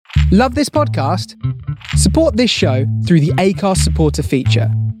Love this podcast? Support this show through the Acast supporter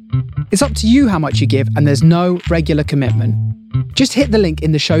feature. It's up to you how much you give, and there's no regular commitment. Just hit the link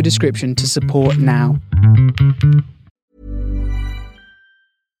in the show description to support now.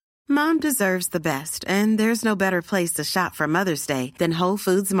 Mom deserves the best, and there's no better place to shop for Mother's Day than Whole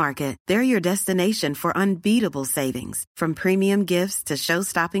Foods Market. They're your destination for unbeatable savings, from premium gifts to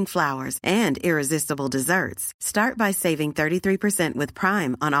show-stopping flowers and irresistible desserts. Start by saving 33% with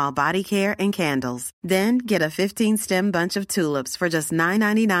Prime on all body care and candles. Then get a 15-stem bunch of tulips for just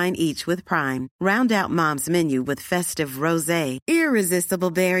 $9.99 each with Prime. Round out Mom's menu with festive rosé,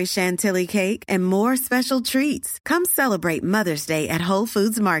 irresistible berry chantilly cake, and more special treats. Come celebrate Mother's Day at Whole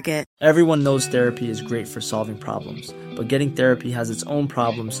Foods Market. Everyone knows therapy is great for solving problems, but getting therapy has its own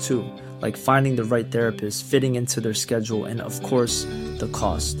problems too, like finding the right therapist, fitting into their schedule, and of course, the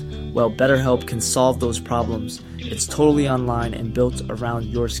cost. Well, BetterHelp can solve those problems. It's totally online and built around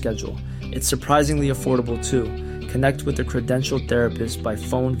your schedule. It's surprisingly affordable too. Connect with a credentialed therapist by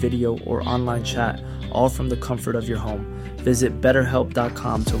phone, video, or online chat, all from the comfort of your home. Visit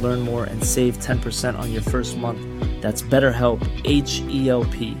BetterHelp.com to learn more and save 10% on your first month. That's BetterHelp,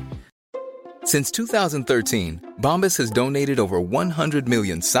 H-E-L-P. Since 2013, Bombas has donated over 100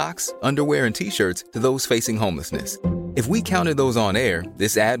 million socks, underwear, and T-shirts to those facing homelessness. If we counted those on air,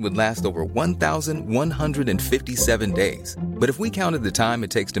 this ad would last over 1,157 days. But if we counted the time it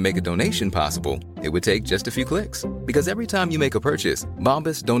takes to make a donation possible, it would take just a few clicks. Because every time you make a purchase,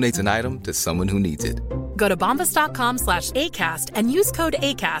 Bombas donates an item to someone who needs it. Go to bombas.com/ACAST and use code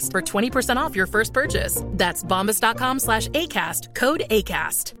ACAST for 20% off your first purchase. That's bombas.com/ACAST, code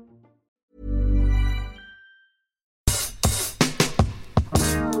ACAST.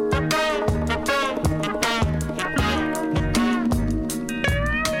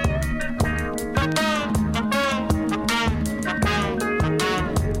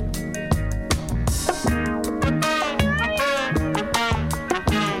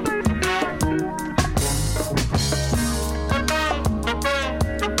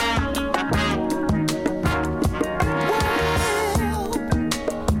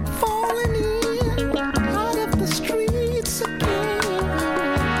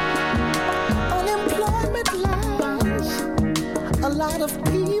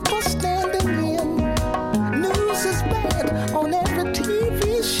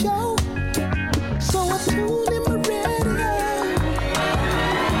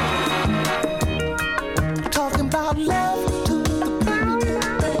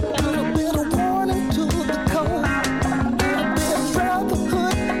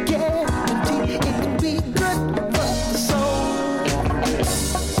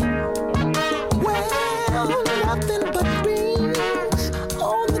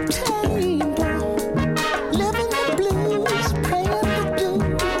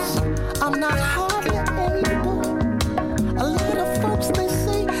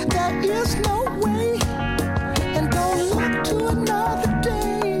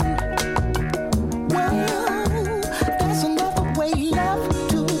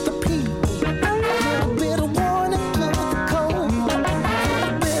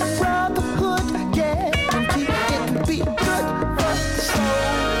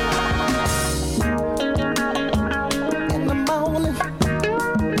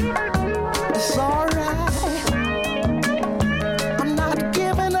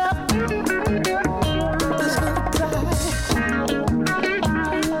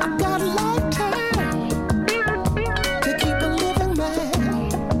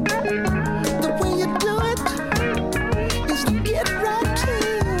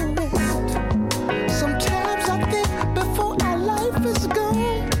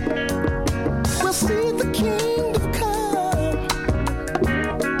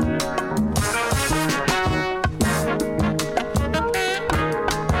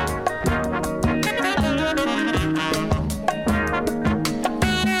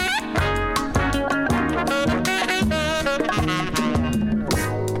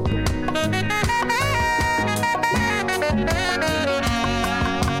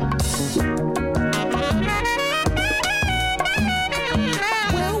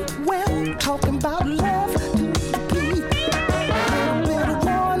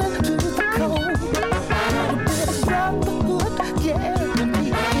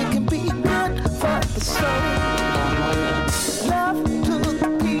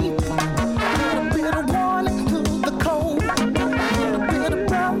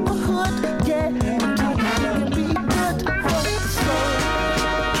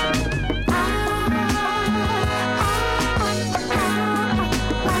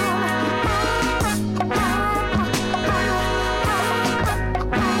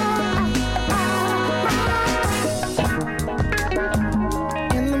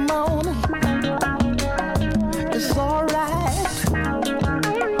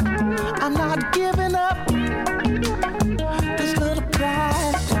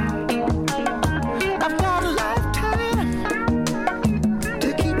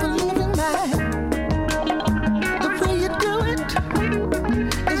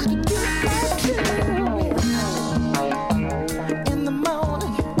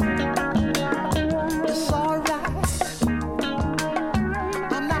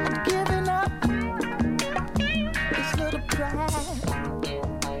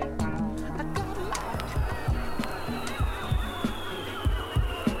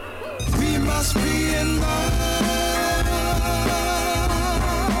 must be in love.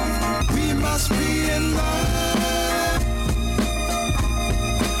 We must be in love.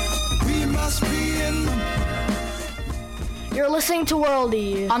 We must be in love. You're listening to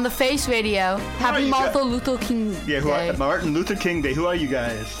Worldy on the Face Radio. Happy Martin Luther King Day. Yeah, Martin Luther King Day. Who are you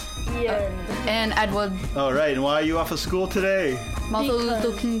guys? Ian. And Edward. All right, and why are you off of school today? Martin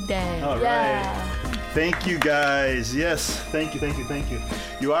Luther King Day. All right. Thank you, guys. Yes, thank you.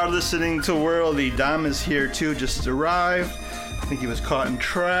 You are listening to Worldy. Dom is here, too, just arrived. I think he was caught in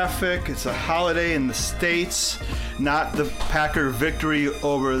traffic. It's a holiday in the States, not the Packer victory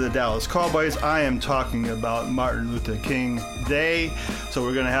over the Dallas Cowboys. I am talking about Martin Luther King Day. So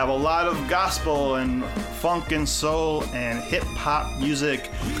we're going to have a lot of gospel and funk and soul and hip-hop music.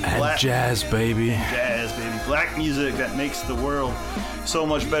 And jazz, baby. Jazz, baby. Black music that makes the world so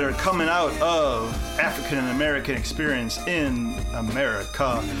much better, coming out of African American experience in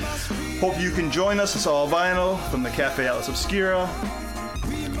America. Hope you can join us. It's all vinyl from the Cafe Atlas Obscura.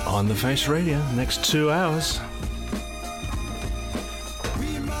 On the Face Radio, next 2 hours.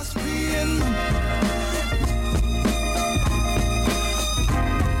 We must be in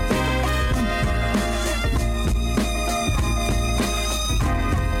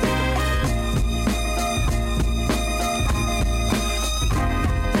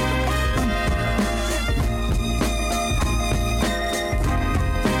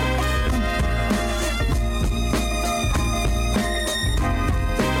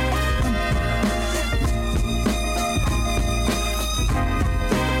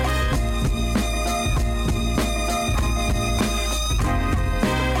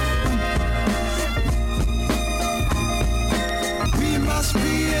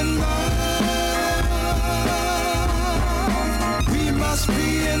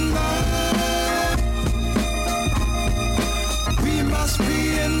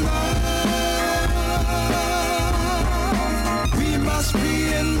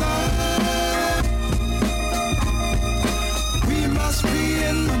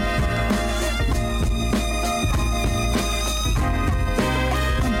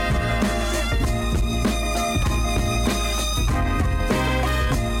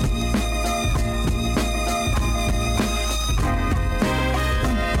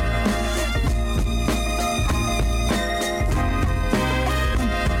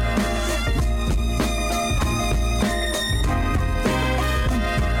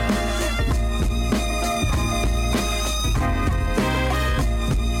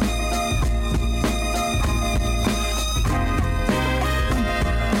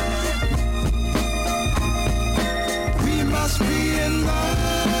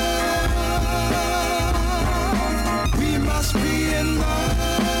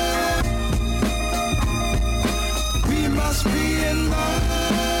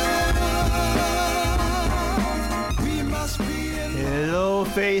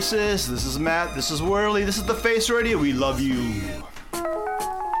Faces. This is Matt. This is Worldy. This is the Face Radio. We love you.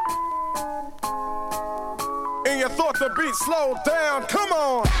 And you thought the beat slowed down. Come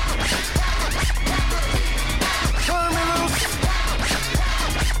on. Turn me loose.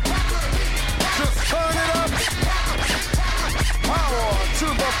 Just turn it up. Power to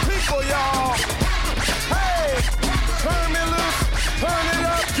the people, y'all. Hey, turn me loose. Turn it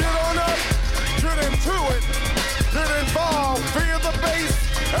up. Get on up. Get into it. Get involved. Feel the bass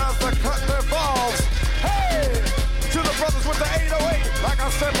as the cut evolves. Hey, to the brothers with the 808. Like I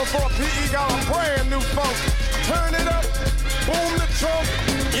said before, PE got a brand new funk. Turn it up, boom the trunk.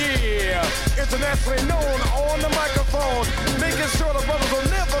 Yeah, internationally known on the microphone. Making sure the brothers will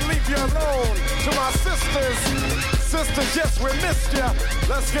never leave you alone. To my sisters, yes, we missed ya.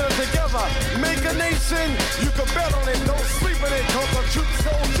 Let's get it together. Make a nation, you can bet on it. Don't sleep in it, cause the truth's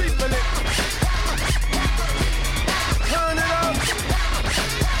so deep in it. Turn it up.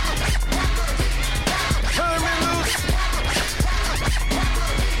 Turn me loose.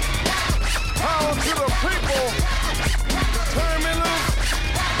 Power to the people. Turn me loose.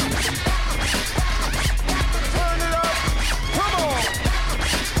 Turn it up. Come on.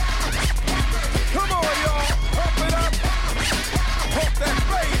 Come on, y'all. Pump it up. Pump that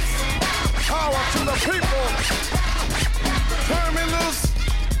bass. Power to the people. Turn me loose.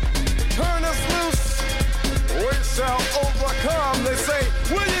 Turn us loose. We shall overcome. They say,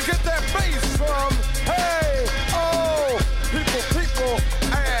 where you get that bass from? Hey, oh, people,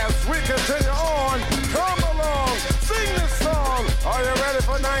 as we continue on, come along, sing this song. Are you ready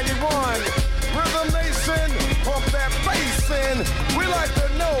for 91? Rhythm Nation, pump that bass in. We like to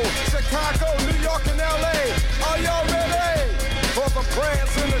know, Chicago, New York, and LA, are y'all ready? For the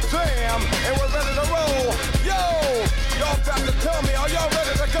prance and the jam, and we're ready to roll. Yo, y'all got to tell me, are y'all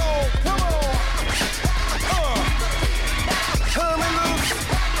ready to go? Come on.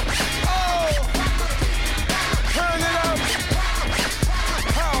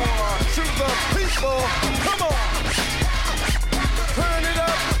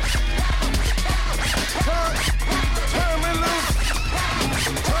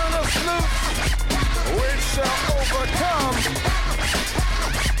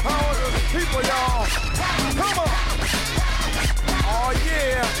 Oh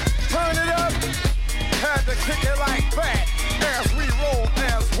yeah, turn it up. Had to kick it like that as we roll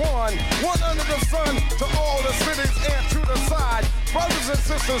as one under the sun to all the cities and to the side, brothers and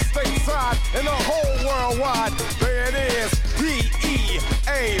sisters stateside and the whole worldwide. There it is, DEACE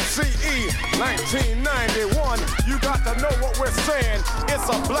 1991. You got to know what we're saying. It's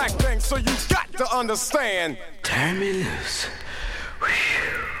a black thing, so you got to understand. Turn me loose.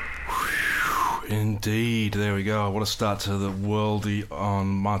 Indeed, there we go. I want to start to the Worldy on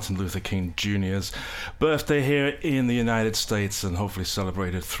Martin Luther King Jr.'s birthday here in the United States and hopefully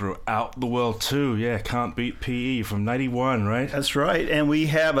celebrated throughout the world too. Yeah, Can't Beat PE from 91, right? That's right. And we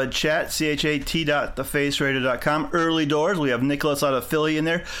have a chat, chat.thefaceradio.com, early doors. We have Nicholas out of Philly in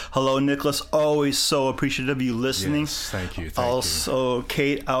there. Hello, Nicholas. Always so appreciative of you listening. Yes, thank you. Also,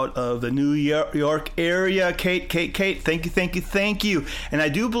 Kate out of the New York area. Kate, thank you. And I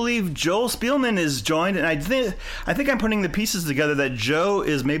do believe Joel Spielman is joined, and I think I'm putting the pieces together that Joe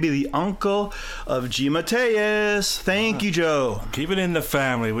is maybe the uncle of G. Mateus. Thank you, Joe. Keep it in the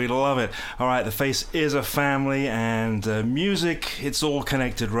family. We love it. All right, The Face is a family, and music, it's all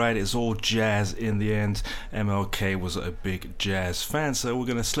connected, right? It's all jazz in the end. MLK was a big jazz fan, so we're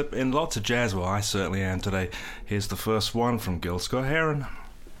going to slip in lots of jazz. Well, I certainly am today. Here's the first one from Gil Scott-Heron.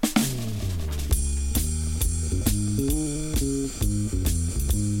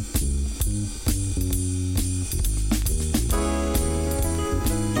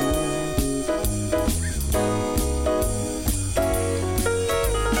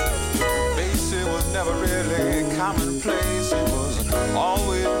 Commonplace, it was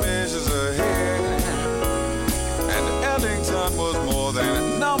always measures ahead, and Ellington was more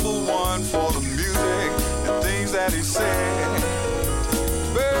than number one for the music and things that he said.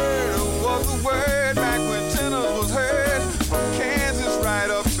 Bird was the word back when tenors was heard, from Kansas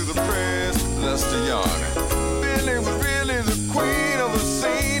right up to the press. Lester Young, Billy was really the queen of a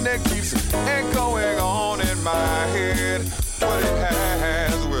scene that keeps echoing on in my head. What it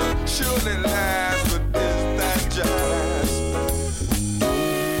has will surely last, but is that jazz?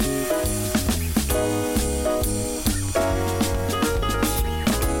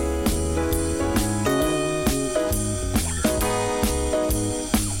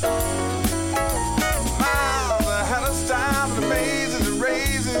 Miles ahead of style, the mazes and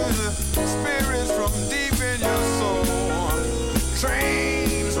raises, spirits from deep in your soul.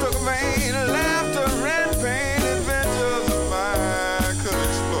 Trains struck a vein, laughter and pain, adventures of mine could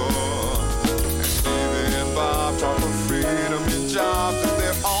explore. And Stevie and Bob talk of freedom and jobs in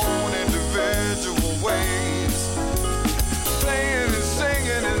their own individual ways. Playing and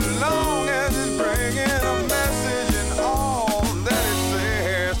singing as long as it's bringing a message and all that it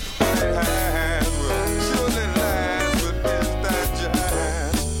says. What it has will surely last, but is that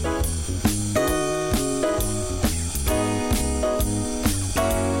jazz?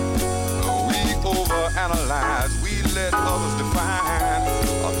 We overanalyze, we let others define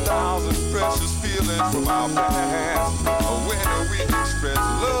 1,000 precious feelings from our past. When we express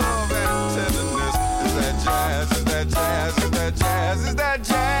love and tenderness, is that jazz? Is that jazz? Is that jazz? Is that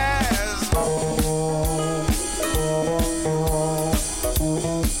jazz?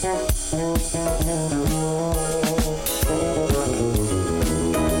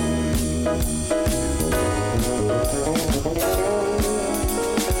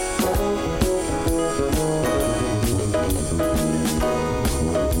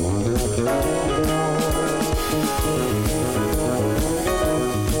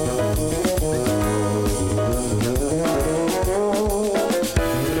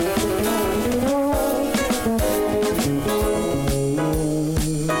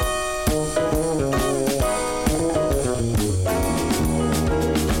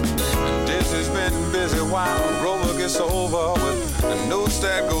 Over with the notes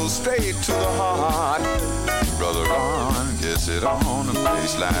that go straight to the heart. Brother Ron gets it on, the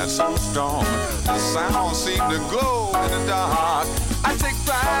bass line so strong, the sound seems to glow in the dark. I take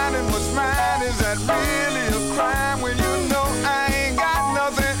pride in what's mine. Is that really a crime when you know I ain't got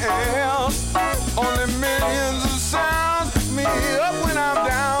nothing else? Only millions of sounds pick me up when I'm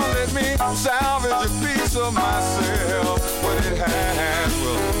down. Let me salvage a piece of myself. What it has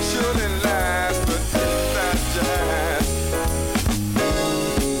will surely last, but is that jazz?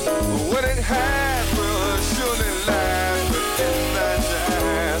 What it has will surely last, but is that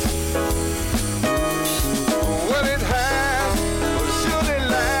jazz? What it has will surely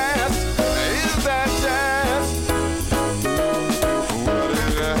last, is that jazz?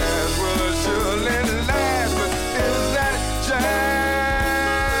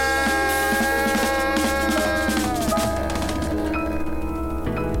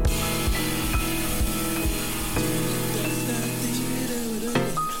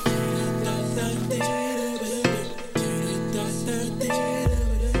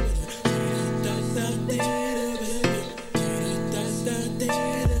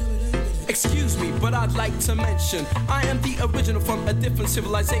 I'd like to mention, I am the original from a different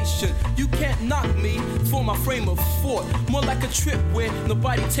civilization. You can't knock me for my frame of thought. More like a trip where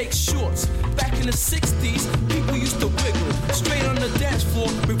nobody takes shorts. Back in the 60s, people used to wiggle straight on the dance floor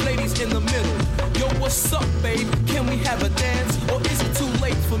with ladies in the middle. Yo, what's up, babe? Can we have a dance? Or is it too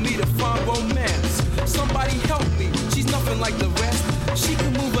late for me to find romance? Somebody help me, she's nothing like the rest. She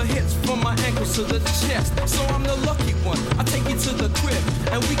can move her hips from my ankles to the chest. So I'm the lucky one, I take you to the crib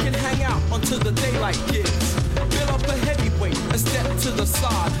and we can hang out until the daylight gets. Fill up a heavyweight and step to the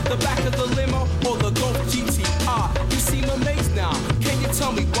side. The back of the limo or the Golf GTR. You seem amazed now, can you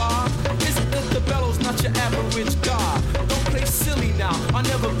tell me why? Is it that the bellow's not your average guy? Don't play silly now, I'll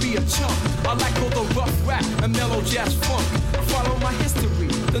never be a chump. I like all the rough rap and mellow jazz funk. Follow my history,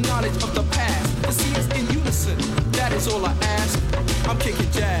 the knowledge of the past. To see us in unison, that is all I ask. I'm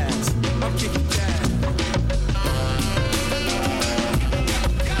kicking jazz, I'm kicking jazz.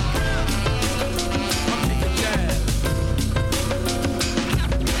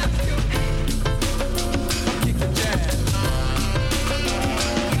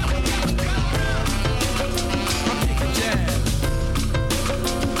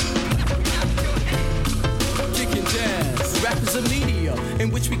 In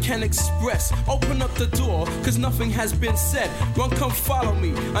which we can express. Open up the door, cause nothing has been said. Run, come follow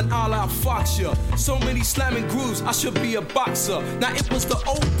me, and I'll outfox ya. So many slamming grooves, I should be a boxer. Now it was the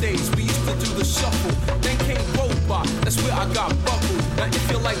old days, we used to do the shuffle. Then came robot, that's where I got buckled. Now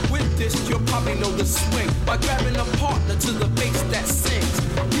if you're like with this, you'll probably know the swing by grabbing a partner to the bass that sings.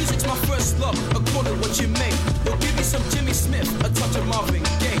 Music's my first love, according to what you make. You'll give me some Jimmy Smith, a touch of Marvin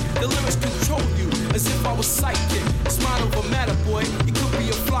Gaye. The lyrics control you, as if I was psychic. It's mind over matter, boy, you could be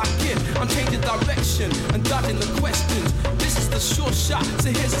a fly kid. I'm changing direction and dodging the questions. This is the short shot, so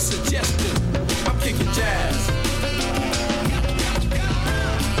here's a suggestion. I'm kicking jazz.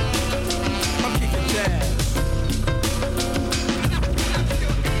 I'm kicking jazz.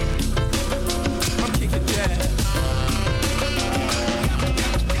 I'm kicking jazz.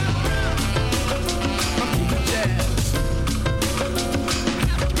 I'm kicking jazz.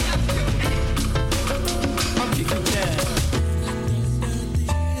 I'm kicking jazz.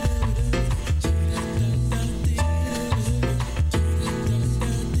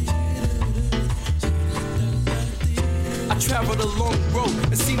 Traveled a long road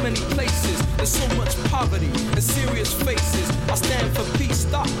and see many places. There's so much poverty and serious faces. I stand for peace,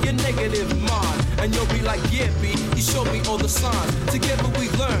 stop your negative mind. And you'll be like, yeah, B, you showed me all the signs. Together we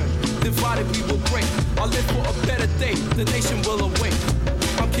learn, divided we will break. I'll live for a better day, the nation will awake.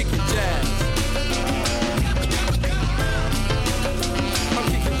 I'm kicking jazz. I'm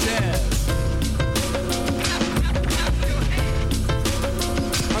kicking jazz.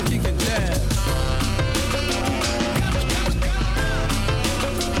 I'm kicking jazz.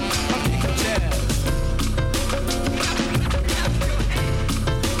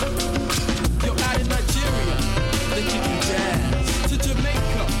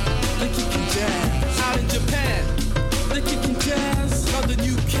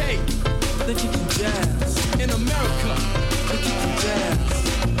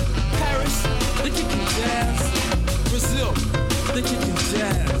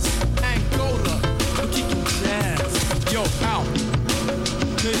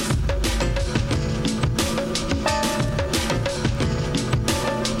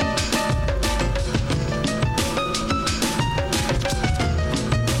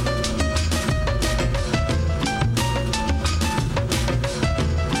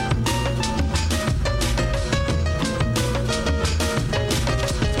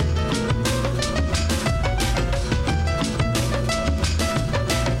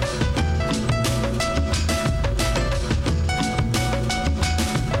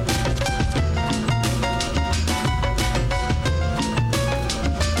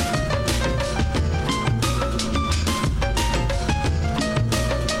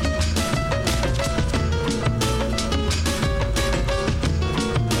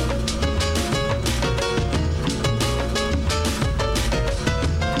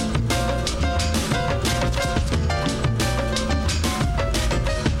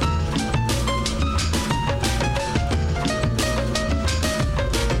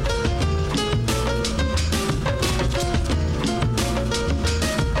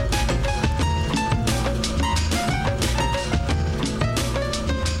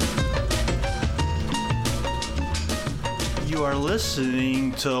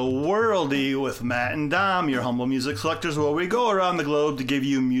 listening to Worldy with Matt and Dom, your humble music selectors, where we go around the globe to give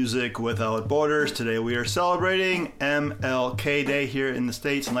you music without borders. Today we are celebrating MLK Day here in the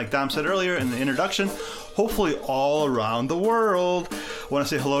States, and like Dom said earlier in the introduction, hopefully all around the world. I want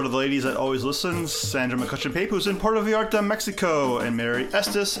to say hello to the ladies that always listen, Sandra McCutcheon-Pape, who's in Puerto Vallarta, Mexico, and Mary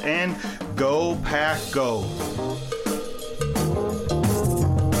Estes, and Go Pack Go.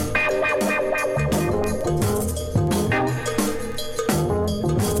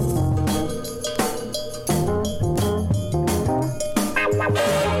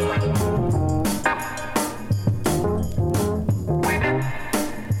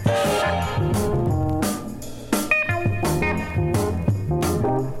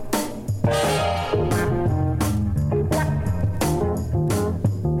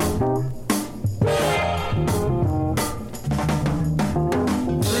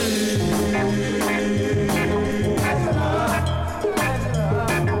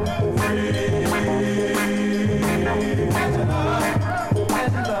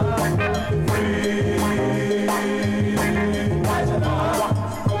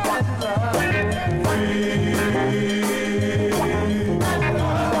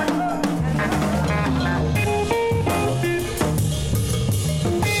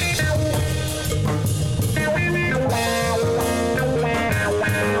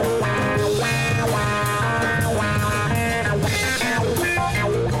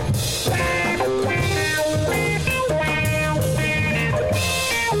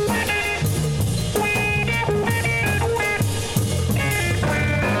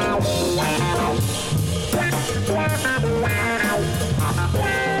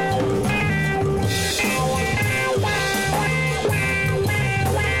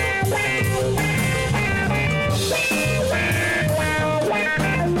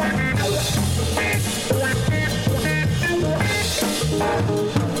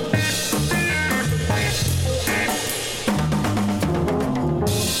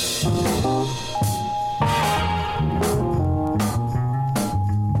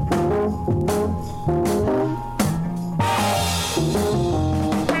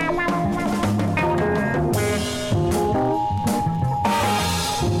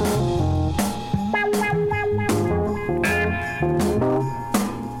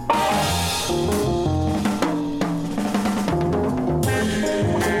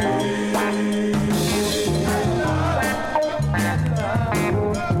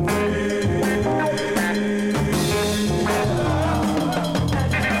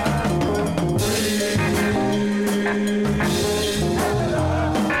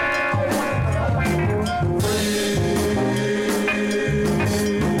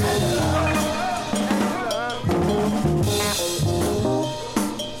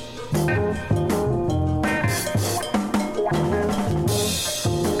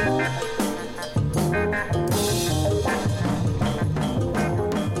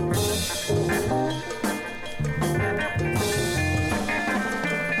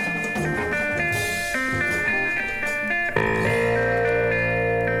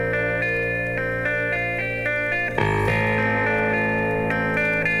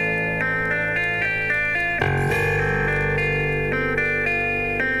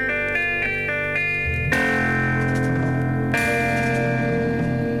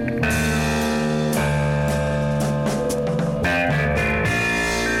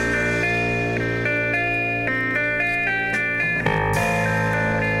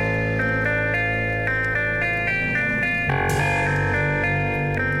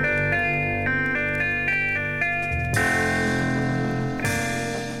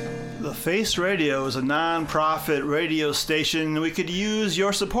 Face Radio is a non-profit radio station. We could use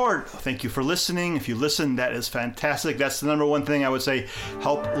your support. Thank you for listening. If you listen, that is fantastic. That's the number one thing I would say.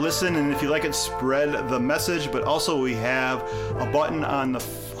 Help listen, and if you like it, spread the message. But also we have a button on the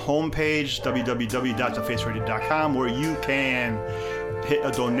homepage, www.thefaceradio.com, where you can hit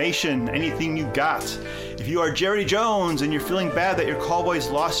a donation, anything you got. If you are Jerry Jones and you're feeling bad that your Cowboys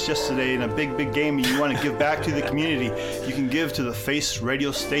lost yesterday in a big game and you want to give back to the community, you can give to the Face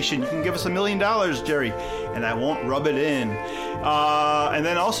Radio station. You can give us $1 million, Jerry, and I won't rub it in. And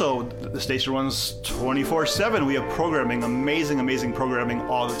then also, the station runs 24/7. We have programming, amazing programming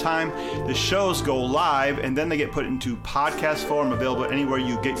all the time. The shows go live, and then they get put into podcast form, available anywhere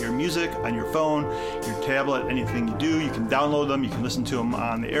you get your music, on your phone, your tablet, anything you do. You can download them. You can listen to them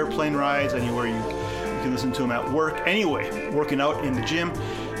on the airplane rides, anywhere you can listen to them at work. Anyway, working out in the gym.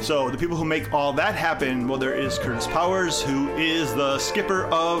 So the people who make all that happen, well, there is Curtis Powers, who is the skipper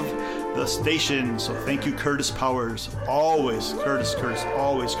of the station. So thank you, Curtis Powers. Always Curtis Powers.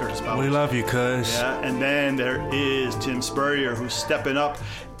 We love you, Curtis. Yeah, and then there is Tim Spurrier, who's stepping up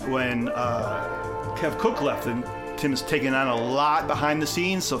when Kev Cook left, and Tim's taken on a lot behind the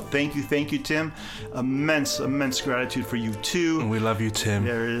scenes, so thank you, Tim. Immense gratitude for you, too. And we love you, Tim.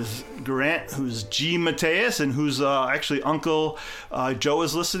 There is Grant, who's G. Mateus, and who's actually Uncle Joe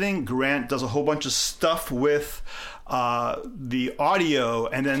is listening. Grant does a whole bunch of stuff with the audio,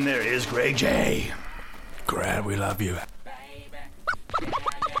 and then there is Greg J. Grant, we love you.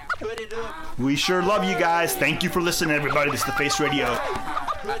 We sure love you guys. Thank you for listening, everybody. This is The Face Radio.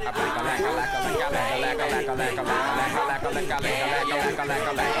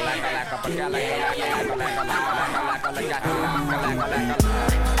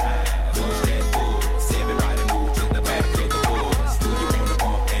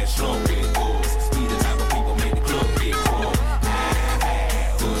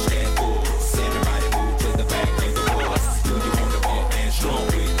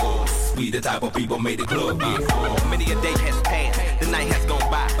 The type of people made the club get full. Many a day has passed, the night has gone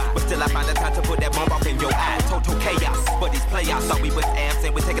by, but still I find the time to put that bomb off in your eye. Total chaos, but these playoffs thought we was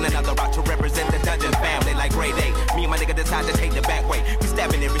absent. We're taking another route to represent the dungeon family like grade A. Me and my nigga decided to take the back way. We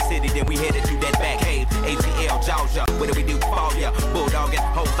stabbing every city, then we headed to that back cave. ATL, Georgia, what do we do? Fall ya, bulldogging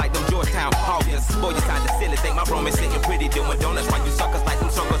hoes like them Georgetown Hoggers. Boy, you sound silly, think my room is sitting pretty, doing donuts while you suckers like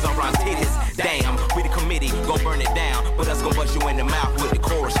them suckers on Ron titties. Damn, we the committee, gon' burn it down, but us gon' bust you in the mouth with the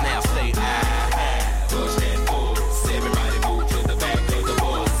chorus now. Say, push that force. Everybody move to the back of the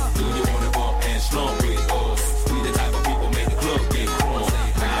bus. Do you wanna bump and slump with us? We the type of people make the club get crunk.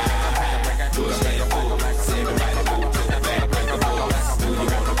 Push that force. Everybody move to the back of the bus. Do you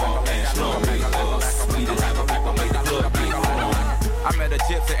wanna bump and slump with us? We the type of people make the club get crunk. I met a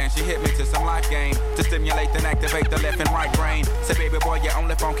gypsy and she hit me to some life game to stimulate and activate the left and right brain. Say, baby boy, you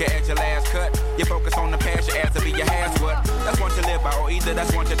only funky at your last cut. You focus on the past, your ass to be your has what. That's one to live by, or either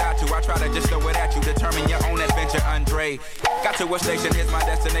that's one to die to. I try to just throw it at you, determine your own adventure, Andre. Got to a station, here's my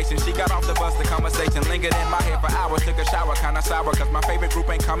destination. She got off the bus, the conversation lingered in my head for hours. Took a shower, kinda sour, cause my favorite group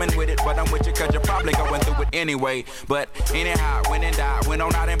ain't coming with it. But I'm with you, cause you're probably going through it anyway. But anyhow, went and died, went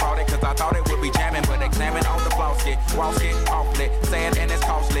on out and bought it, cause I thought it would be jamming. But examine all the flaws, get walls get awfully sad and it's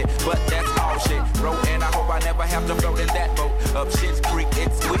costly. But that's all shit. Wrote and I hope I never have to float in that boat. Up shit's creek,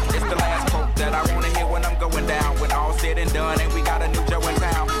 it's weak, it's the last quote that I wanna hear when I'm going down. When all said and done, and we got a new Joe in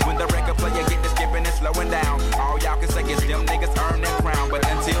town. When the record player get to skipping and slowing down, all y'all can say is them niggas earn their crown. But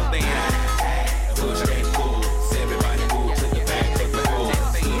until then, push that force. Everybody move to the back of the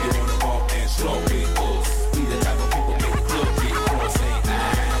bus. You wanna bump and slow with us. We the type of people make the club get crunk. Say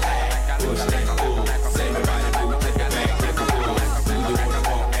push that force. Everybody move to the back of the bus. You wanna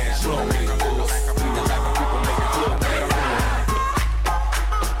bump and slow with us. We the type of people make the club get crunk.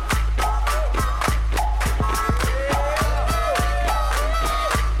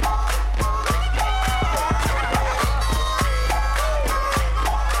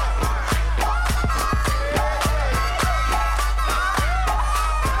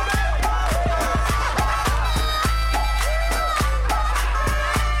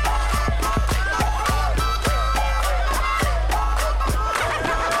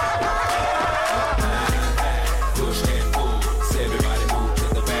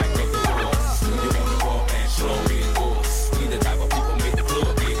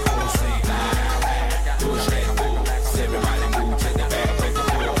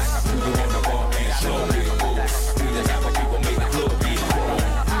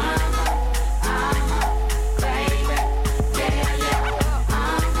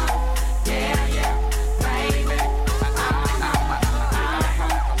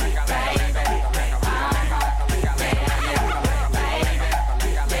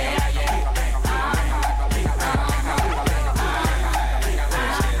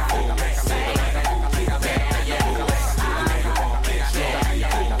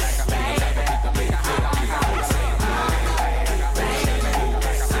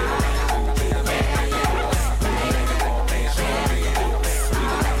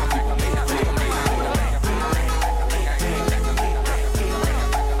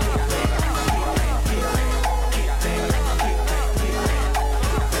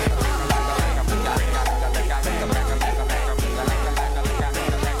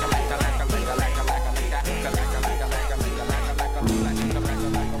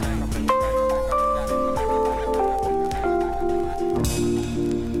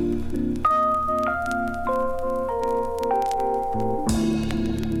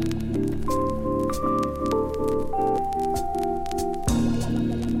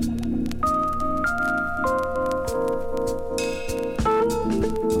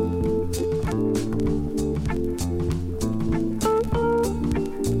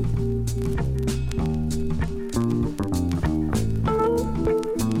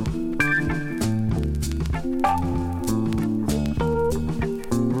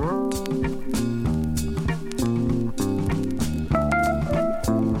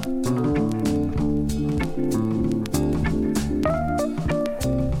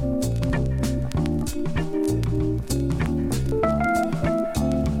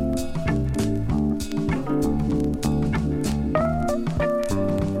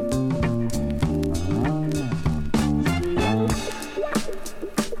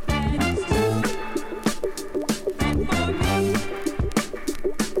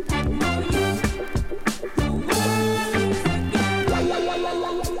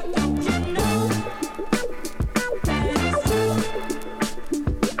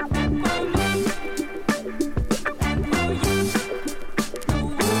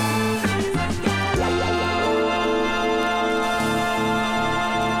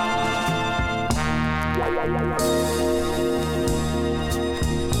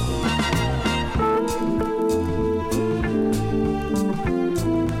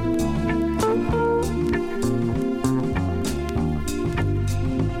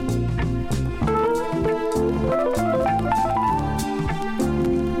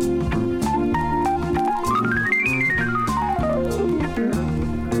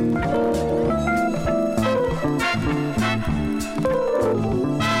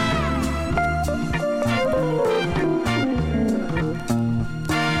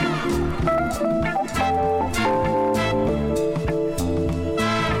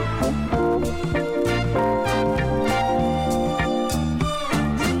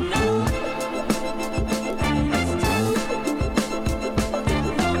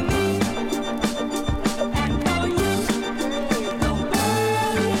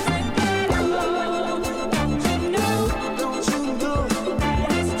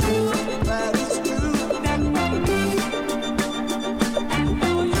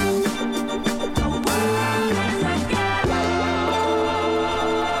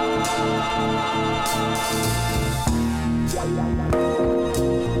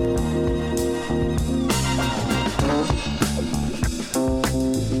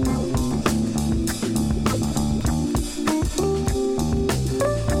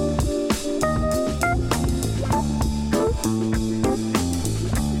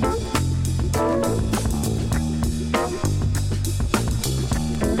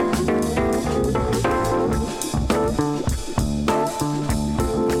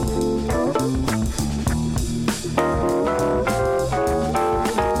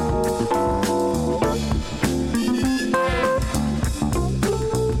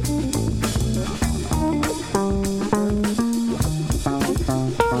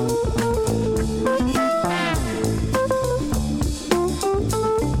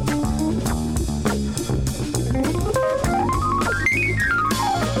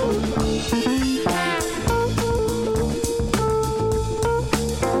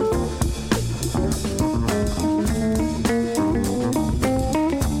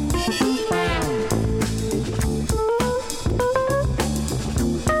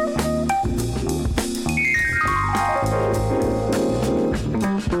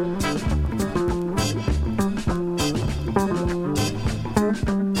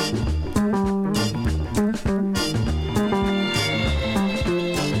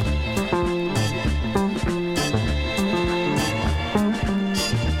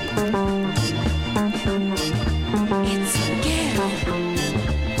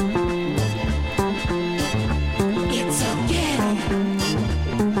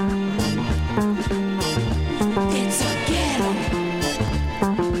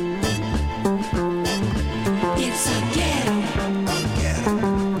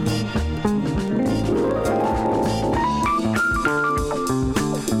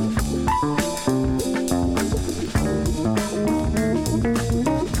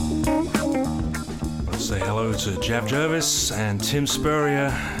 To Jav Jervis and Tim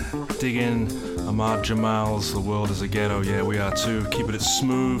Spurrier digging Ahmad Jamal's The World is a Ghetto. Yeah, we are too. Keeping it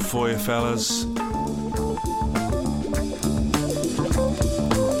smooth for you fellas.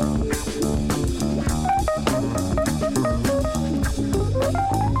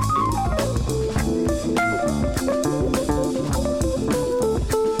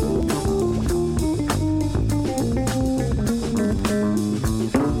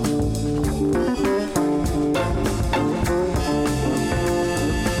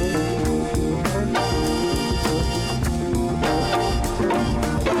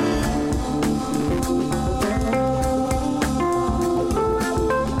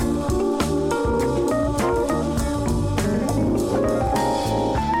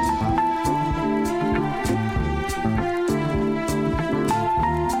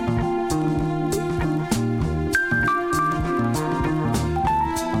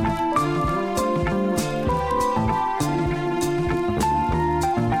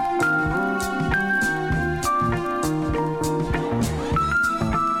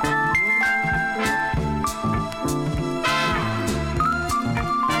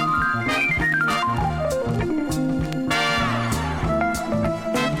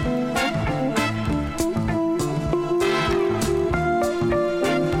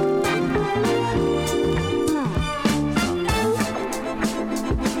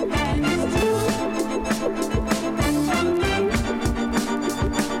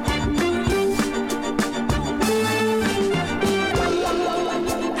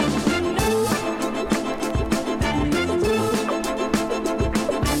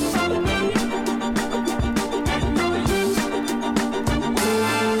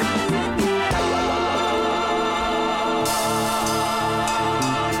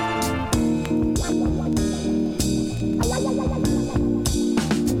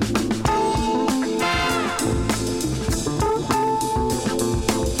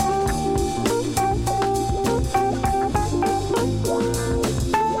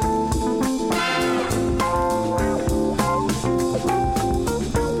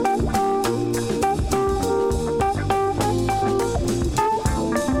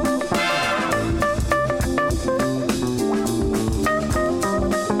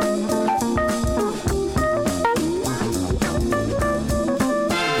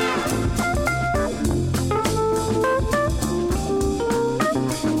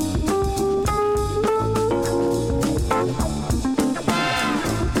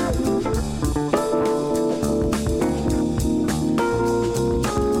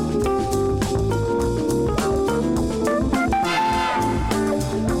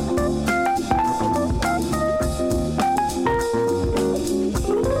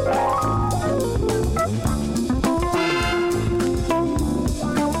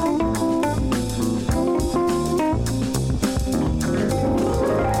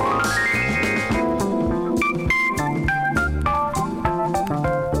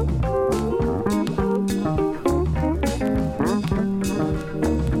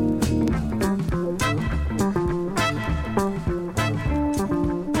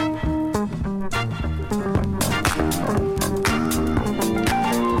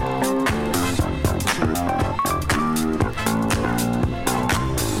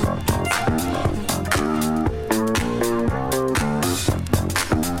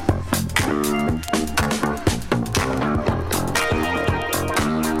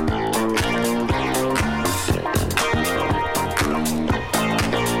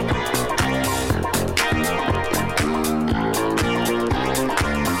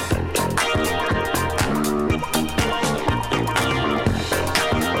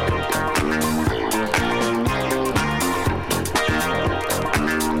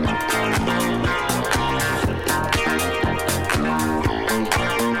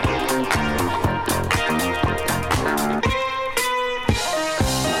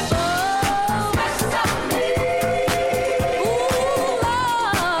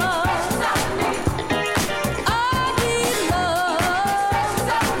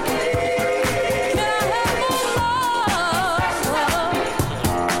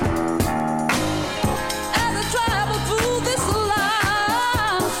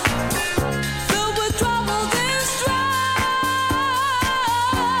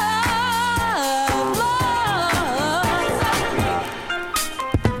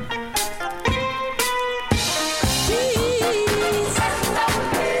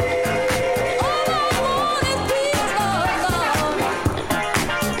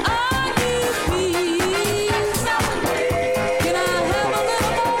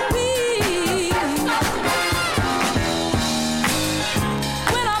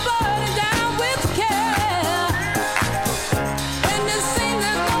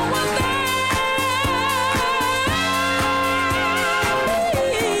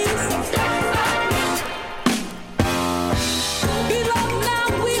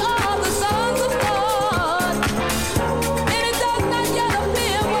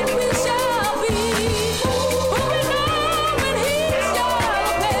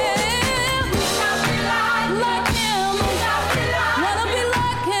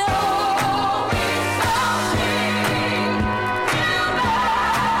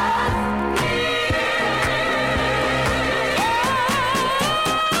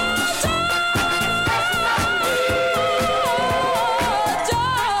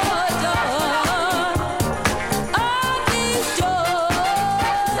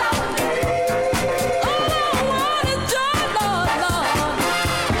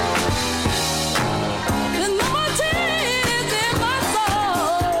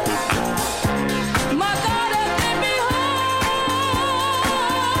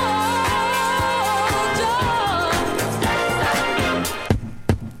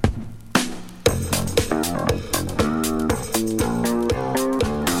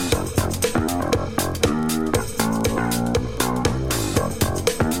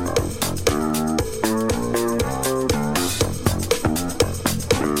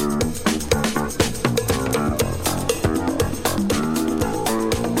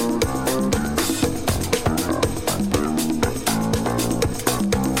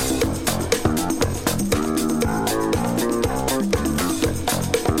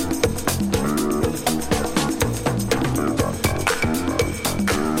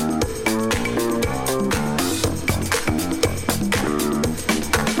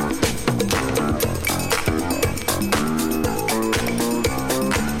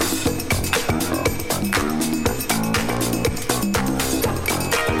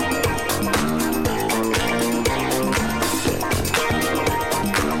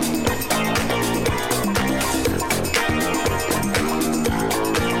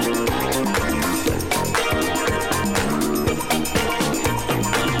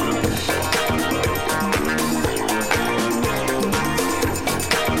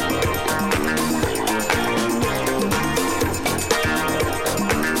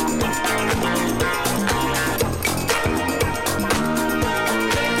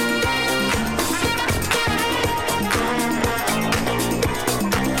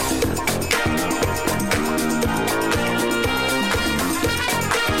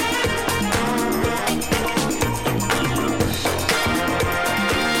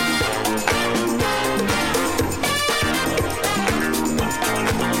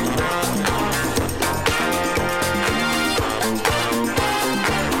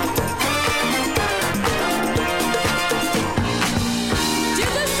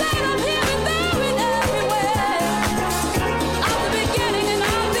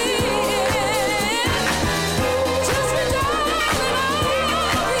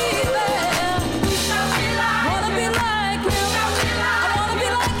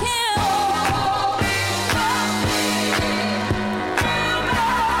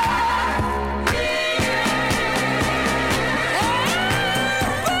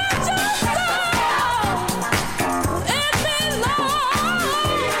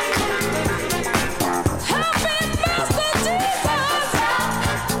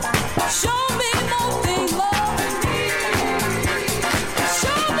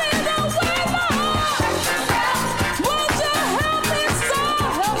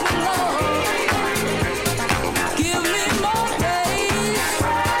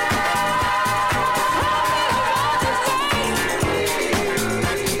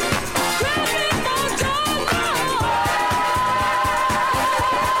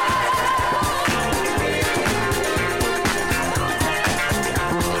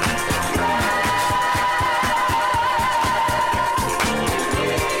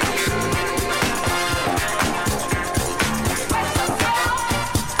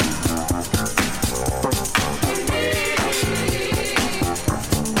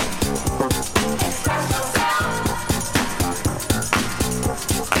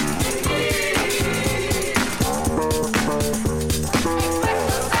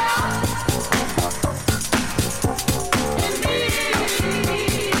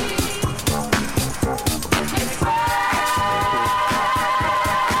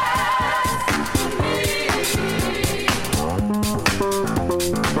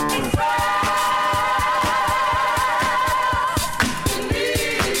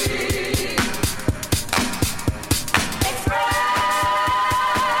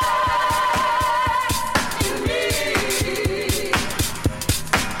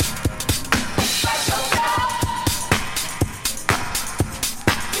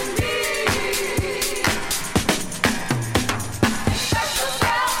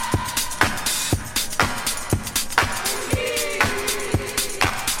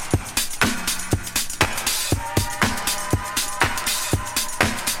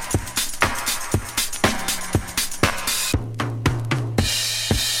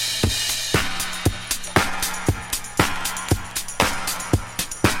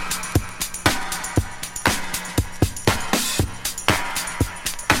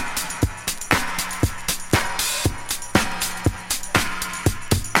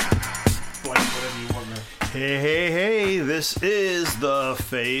 This is The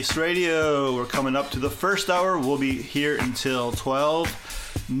Face Radio. We're coming up to the first hour. We'll be here until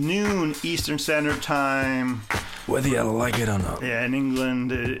 12 noon Eastern Standard Time. Whether you like it or not. Yeah, in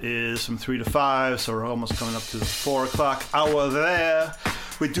England it is from 3 to 5, so we're almost coming up to the 4 o'clock hour there.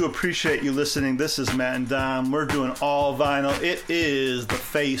 We do appreciate you listening. This is Matt and Dom. We're doing all vinyl. It is The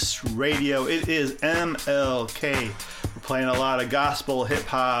Face Radio. It is MLK. We're playing a lot of gospel,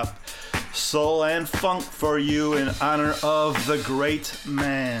 hip-hop, soul, and funk for you in honor of the great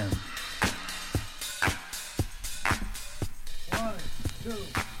man. 1, 2,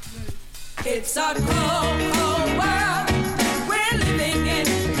 3. It's a cold, cold world we're living in.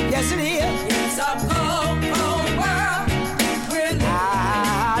 Yes, it is. It's a cold, cold world we're living in.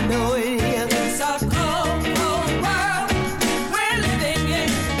 I know it is. It's a cold, cold world we're living in.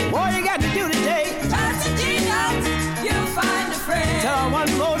 What you got to do today? Turn to Jesus, you'll find a friend. Tell her one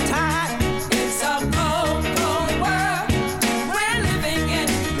more time. It's a cold, cold world we're living in.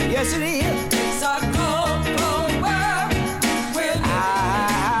 Yes, it is. It's a cold, cold world we're living in.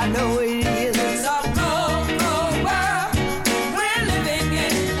 I know it is. It's a cold, cold world we're living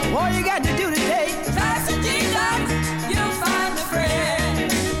in. What you got to do today? Trust in Jesus, you'll find a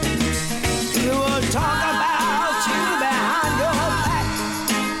friend. You will talk about you behind your back.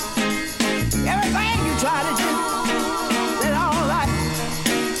 Everything you try to do, they're all right.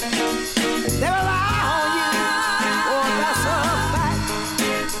 They rely on you. Oh, that's a fact.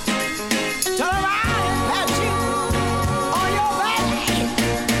 Turn around and pat you on your back.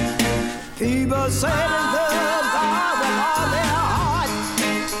 People say they love God with all their heart.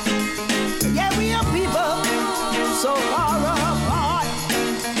 Yeah, we are people so far apart.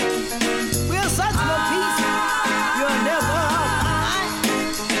 We'll search for peace you'll never find.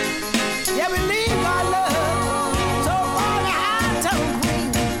 Yeah, we leave our love so far behind town green.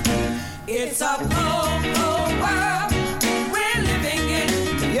 It's a cold, cold world we're living in.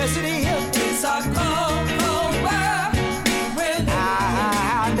 Yes, it is. It's a cold, cold world we're living in.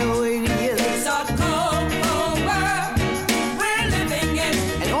 I know it is. It's a cold, cold world we're living in.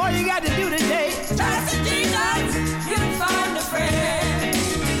 And all you got to do today, Trust in Jesus, you'll find a friend.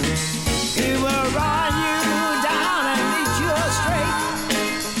 he will run you down and lead you straight.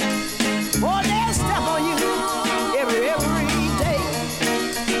 Boy, they'll step on you every day.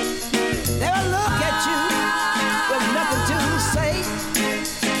 They will look at you with nothing to say.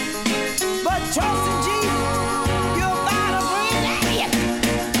 But trust in Jesus, you'll find a friend.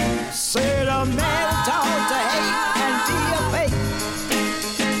 Say the man taught to hate and be a fake.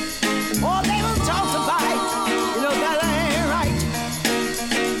 Or they will talk to fight. You know that ain't right.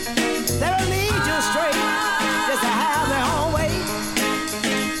 They will lead you straight just to have their own way.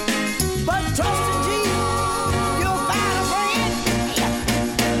 But trust in Jesus, you'll find a friend.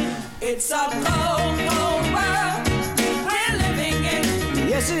 It's a cold, cold world we're living in.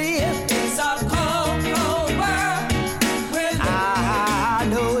 Yes, it is. It's a cold, cold world we're living in. I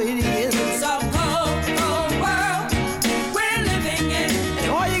know it is. It's a cold, cold world we're living in. And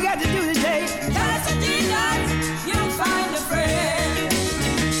all you got to do today, Trust in Jesus, you'll find a friend.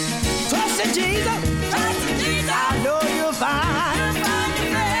 trust in Jesus. Trust in Jesus, I know you'll find. you'll find a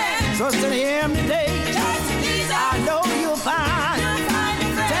friend. Trust in Him today. Trust in Jesus, I know you'll find. you'll find a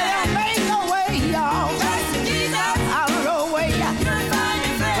friend. Tell Him make a way, y'all. Trust in Jesus, Out of the way. you'll find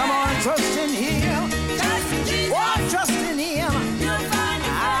a friend. Come on, trust in Him. Trust in Jesus, Oh, trust in Him. you'll find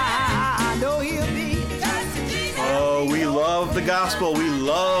a friend. I know He'll be. Trust in Jesus. Oh, we love the gospel. We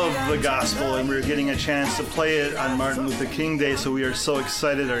love the gospel, and we're getting a chance to play it on Martin Luther King Day, so we are so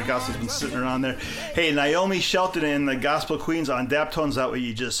excited. Our gospel's been sitting around there. Hey, Naomi Shelton and the Gospel Queens on Daptones, that what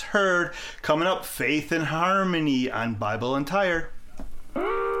you just heard. Coming up, Faith and Harmony on Bible and Tire.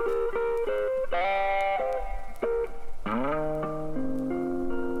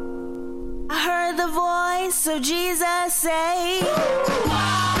 I heard the voice of Jesus say,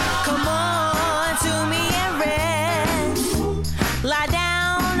 come on to me and rest. Lie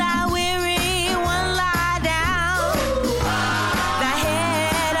down, thou weary one, lie down. Thy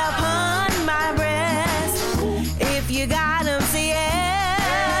head upon my breast. If you got him, say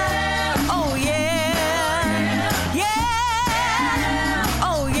yeah. Oh yeah. Yeah.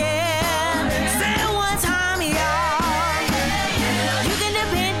 Oh yeah. Say it one time, y'all. You can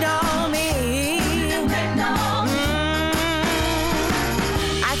depend on me.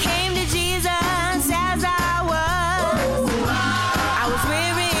 I came to Jesus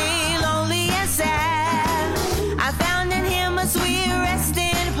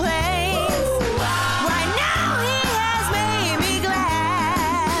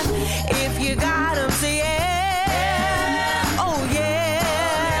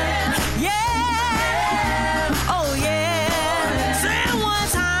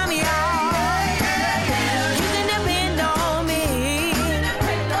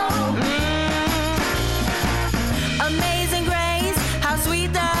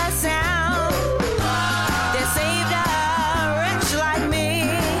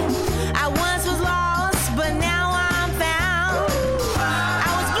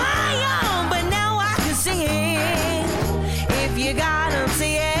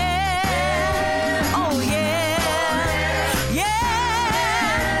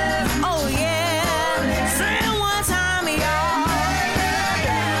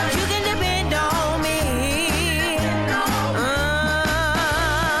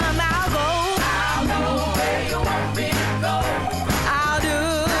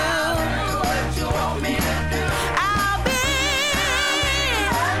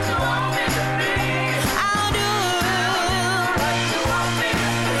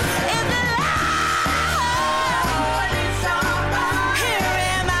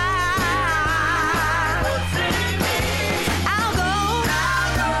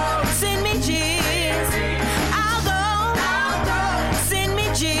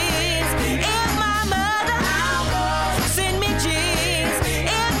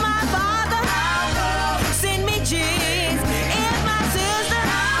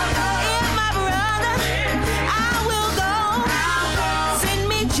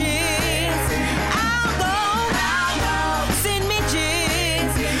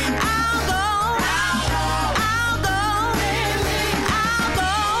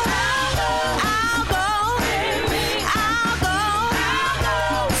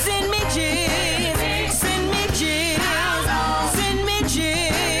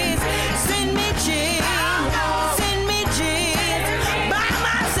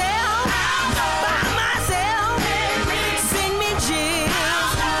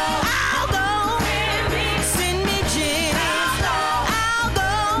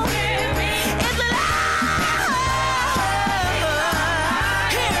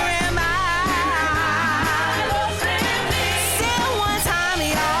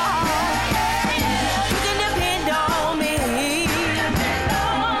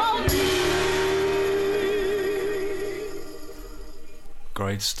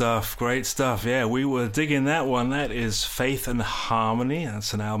Great stuff, great stuff. Yeah, we were digging that one. That is Faith and Harmony.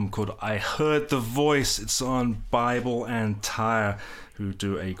 That's an album called I Heard the Voice. It's on Bible and Tyre, who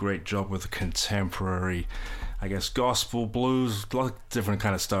do a great job with contemporary, I guess, gospel, blues, a lot of different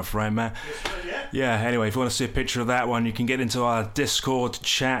kind of stuff, right, Matt? Yeah, anyway, if you want to see a picture of that one, you can get into our Discord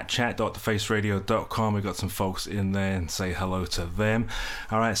chat.thefaceradio.com. We've got some folks in there and say hello to them.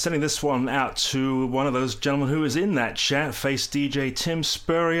 All right, sending this one out to one of those gentlemen who is in that chat, Face DJ Tim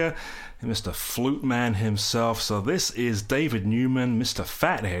Spurrier, and Mr. Flute Man himself. So this is David Newman, Mr.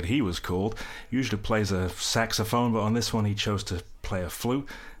 Fathead, he was called. Usually plays a saxophone, but on this one he chose to play a flute.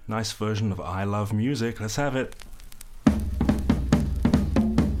 Nice version of I Love Music. Let's have it. Thank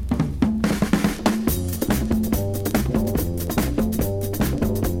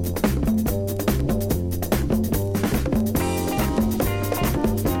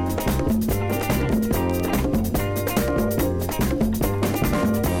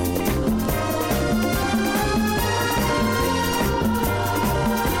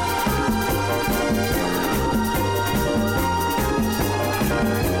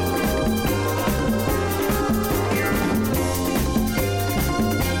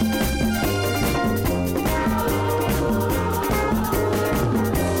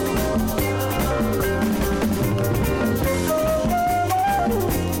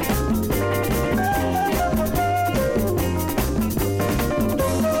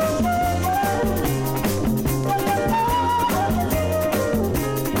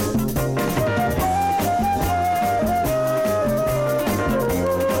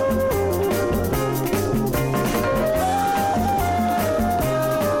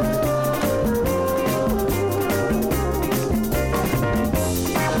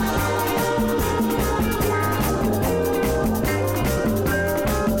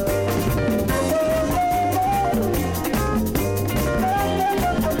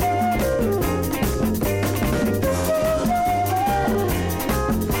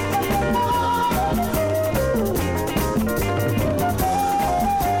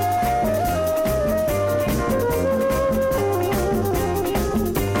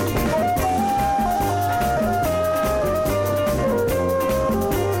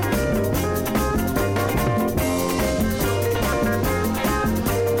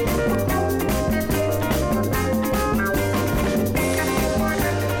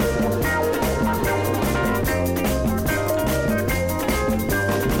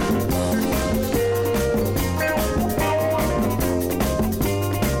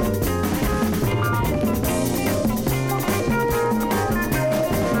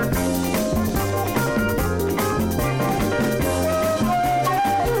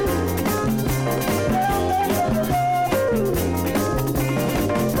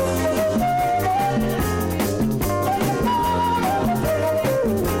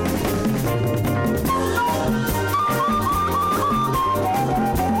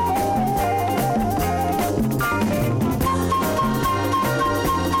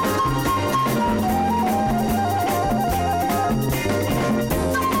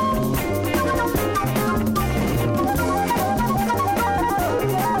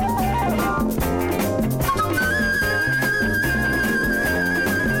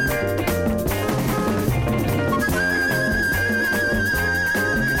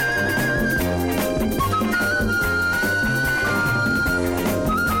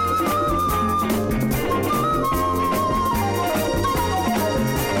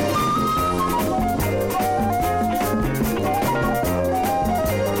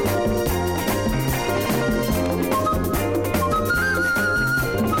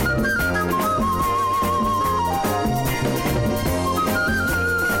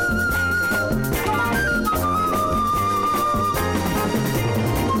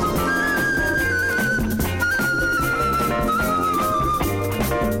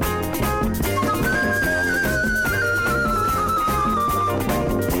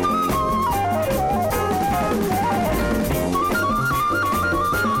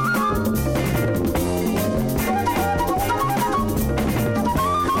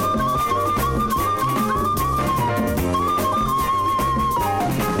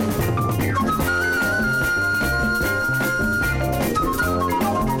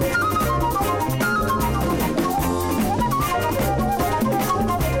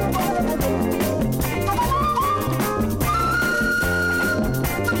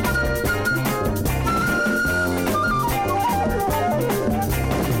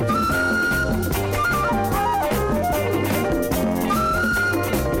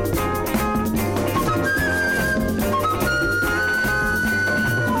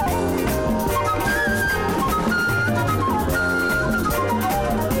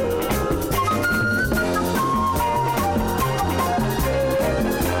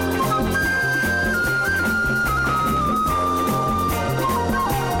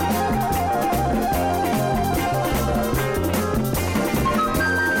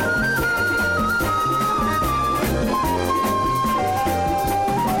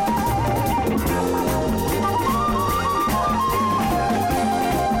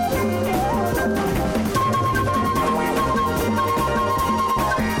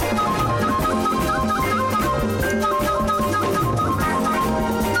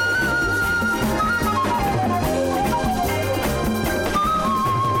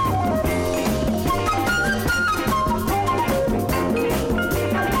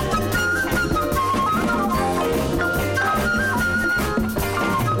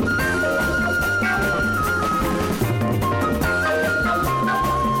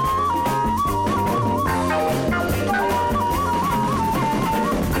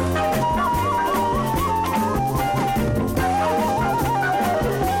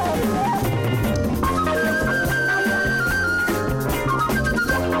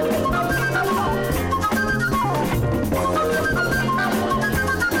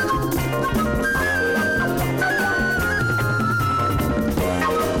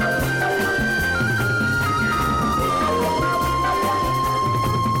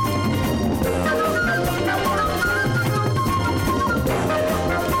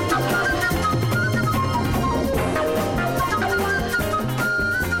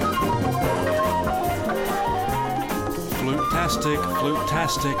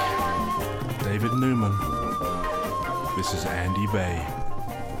Flute-tastic David Newman. This is Andy Bay.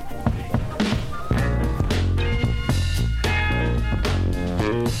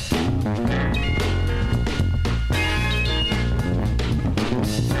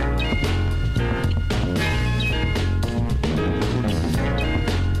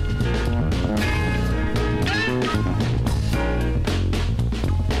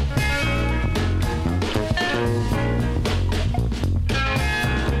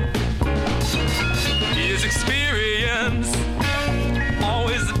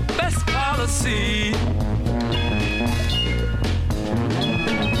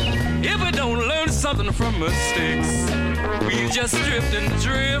 From mistakes, we just drift and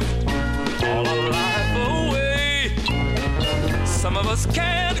drift all our life away. Some of us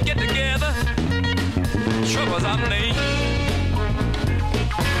can't get together, trouble's our name.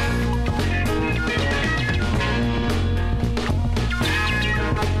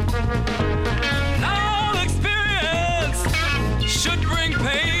 All experience should bring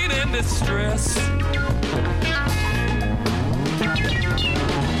pain and distress.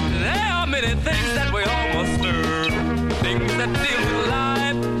 Many things that we all must learn, things that deal with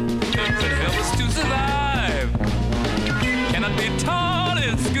life, things that help us to survive. Cannot be taught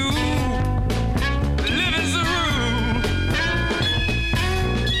in school, living's the rule.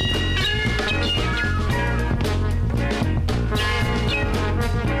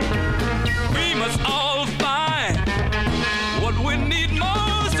 We must all find what we need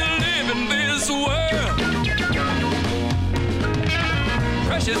most to live in this world.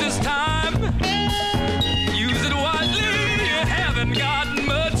 Precious is time.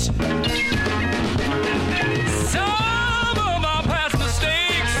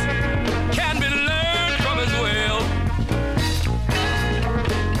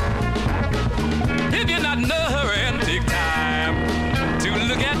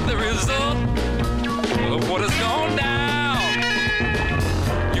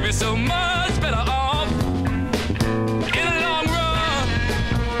 So much better off in the long run.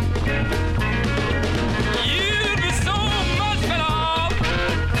 You'd be so much better off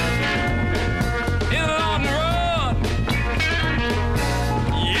in the long run.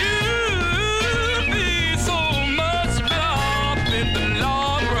 You'd be so much better off in the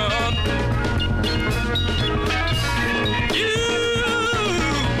long run. You'd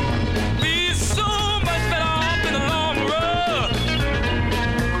be so much better off in the long run.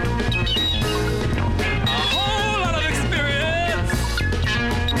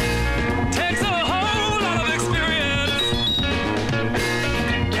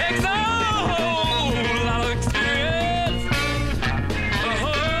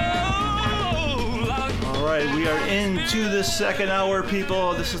 Into the second hour,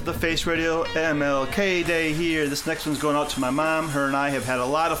 people. This is the Face Radio MLK Day here. This next one's going out to my mom. Her and I have had a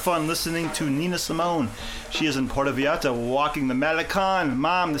lot of fun listening to Nina Simone. She is in Puerto Vallarta walking the Malecon.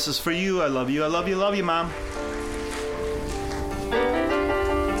 Mom, this is for you. I love you. I love you. Love you, Mom.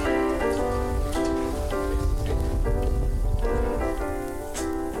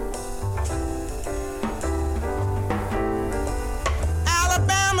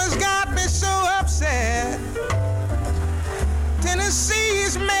 Alabama's got me so upset.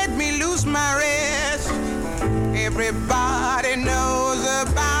 Tennessee's made me lose my rest. Everybody knows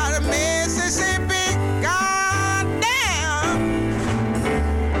about Mississippi. Goddamn.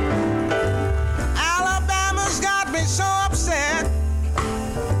 Alabama's got me so upset.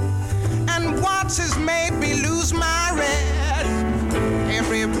 And Watts has made me lose my rest.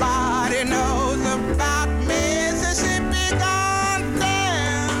 Everybody knows about Mississippi.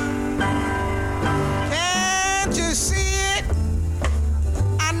 Goddamn. Can't you see it?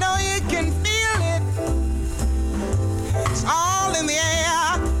 I know you can feel it. It's all in the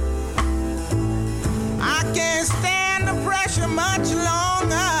air. I can't stand the pressure much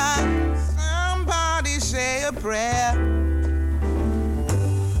longer. Somebody say a prayer.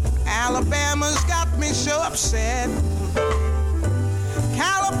 Alabama's got me so upset.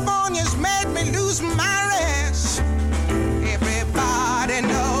 California's made me lose my rest. Everybody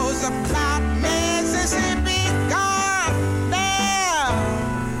knows about Mississippi. Goddamn.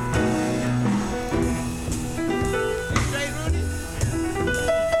 Straight, Rudy?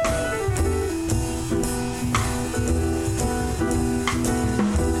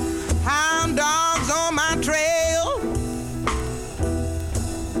 Hound dogs on my trail.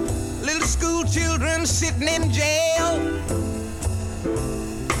 Little school children sitting in jail.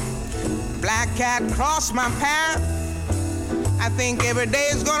 Black cat crossed my path. I think every day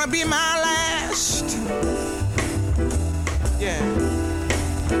is gonna be my last. Yeah.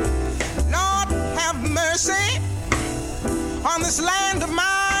 Lord have mercy on this land of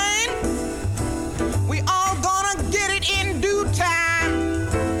mine. We all gonna get it in due time.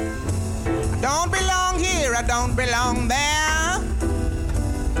 I don't belong here, I don't belong there.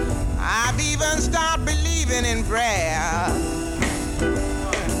 I've even started believing in prayer.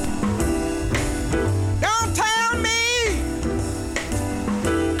 Don't tell me,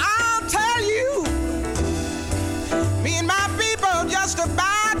 I'll tell you. Me and my people just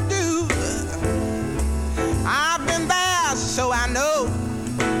about do. I've been there, so I know.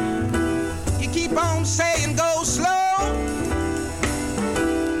 You keep on saying go slow.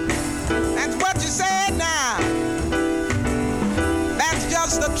 That's what you said now. That's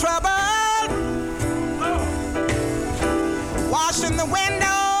just the trouble. Washing the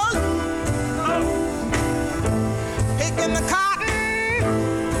windows, picking the cotton.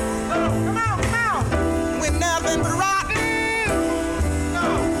 Come on, with nothing but rotten.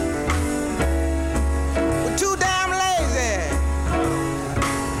 We're too damn lazy.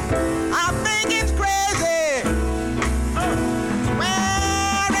 I think it's crazy.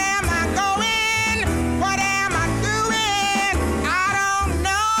 Where am I going? What am I doing? I don't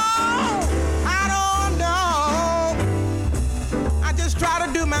know. I just try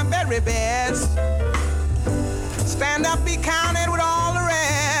to do my very best. Stand up, be counted with all the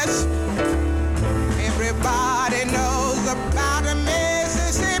rest. Everybody knows about the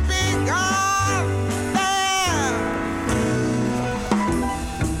Mississippi Gulf.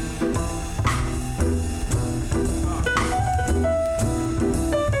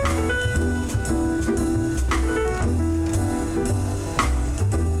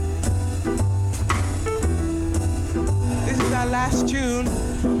 This is our last tune.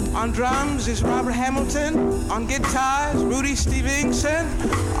 On drums is Robert Hamilton. On guitars, Rudy Stevenson.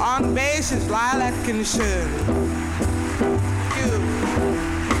 On bass is Lyle Atkinson.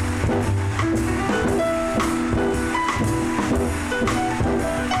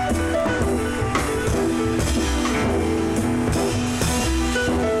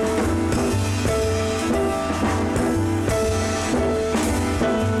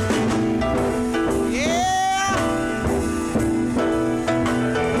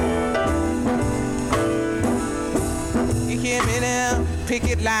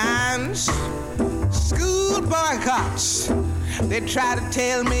 Picket lines, school boycotts. They try to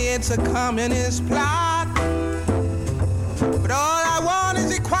tell me it's a communist plot, but all I want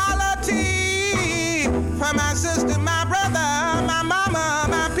is equality for my sister, my brother, my mama,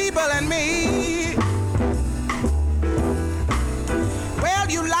 my people, and me. Well,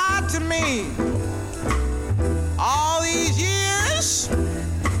 you lied to me all these years.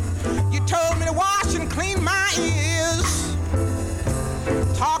 You told me to wash and clean my ears.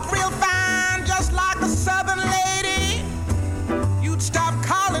 Talk real fine, just like a southern lady. You'd stop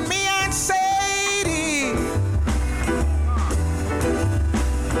calling me Aunt Sadie.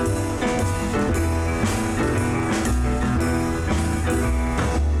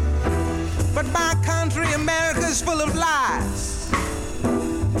 But my country, America's full of lies.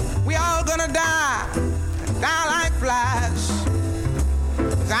 We all gonna die like flies.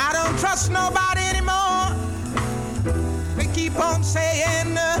 'Cause I don't trust nobody anymore. They keep on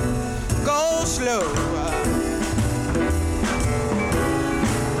saying, go slow.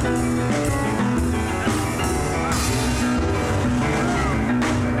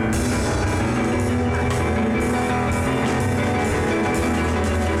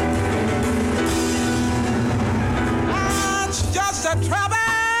 That's just a trouble.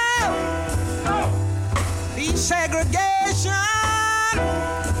 Desegregation.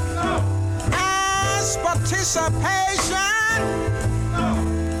 Mass participation.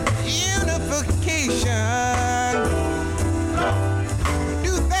 Unification.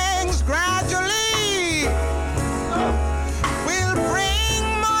 Do things gradually. Will bring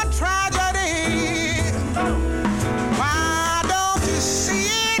more tragedy. Why don't you see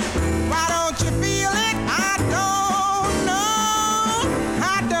it? Why don't you feel it? I don't know.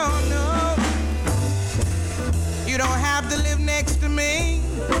 I don't know. You don't have to live next to me.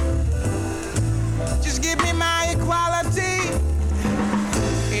 Just give me my equality.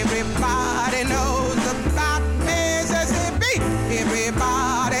 Everybody knows about Mississippi.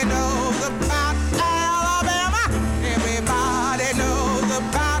 Everybody knows about Alabama. Everybody knows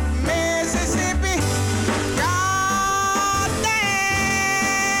about Mississippi. God damn.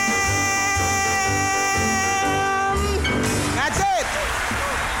 That's it.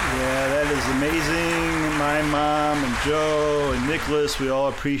 Yeah, that is amazing. My mom and Joe and Nicholas, we all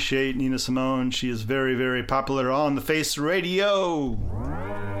appreciate Nina Simone. She is very, very popular on the Face Radio.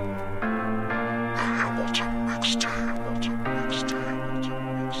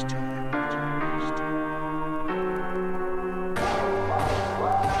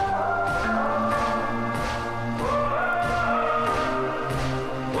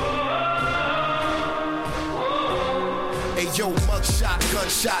 yo, mug shot,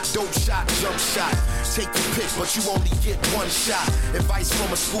 gunshot, dope shot, jump shot. Take your pick, but you only get one shot. Advice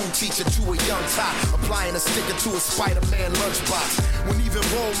from a school teacher to a young top. Applying a sticker to a Spider-Man lunchbox. When even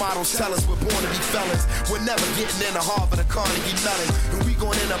role models tell us we're born to be felons, we're never getting into Harvard or Carnegie Mellon. And we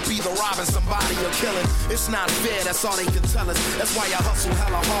gon' end up either robbing somebody or killing. It's not fair, that's all they can tell us. That's why I hustle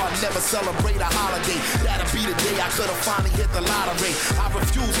hella hard, never celebrate a holiday. That'll be the day I could've finally hit the lottery. I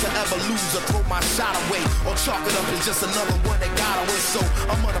refuse to ever lose or throw my shot away, or chalk it up as just another one that got away. So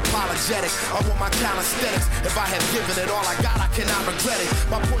I'm unapologetic, I want my calisthenics. If I have given it all I got, I cannot regret it.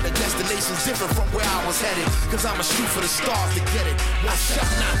 My point of destination's different from where I was headed, cause I'ma shoot for the stars to get it. One shot,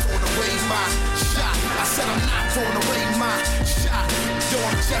 not throwing away my shot. I said I'm not throwing away my shot. Yo,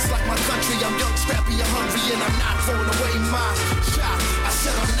 I'm just like my country, I'm young, scrappy, and hungry, and I'm not throwing away my shot. I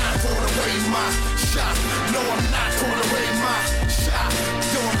said I'm not throwing away my shot. No, I'm not throwing away my shot.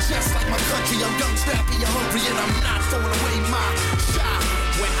 Yo, I'm just like my country, I'm young, scrappy, and hungry, and I'm not throwing away my shot.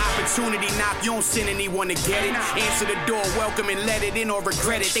 When opportunity knock, you don't send anyone to get it. Answer the door, welcome and let it in or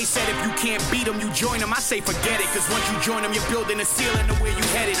regret it. They said if you can't beat them, you join them. I say forget it, cause once you join them, you're building a ceiling to where you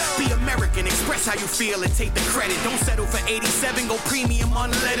headed. Be American, express how you feel and take the credit. Don't settle for 87, go premium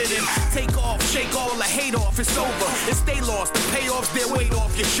unleaded and take off, shake all the hate off, it's over. It's they lost, the payoffs, their weight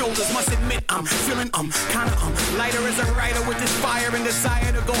off your shoulders. Must admit, I'm feeling, kinda, lighter as a writer with this fire and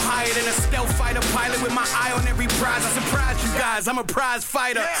desire to go higher than a stealth fighter pilot with my eye on every prize. I surprise you guys, I'm a prize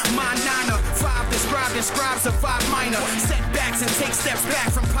fighter. My niner, 5 described and scribes survive minor setbacks and take steps back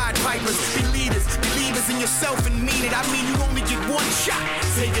from Pied Pipers. Be leaders, believers in yourself and mean it. I mean you only get one shot,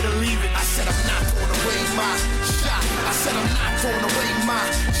 take it or leave it. I said I'm not throwing away my shot. I said I'm not throwing away my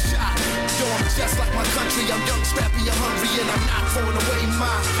shot. Yo, I'm just like my country, I'm young, scrappy, and hungry, and I'm not throwing away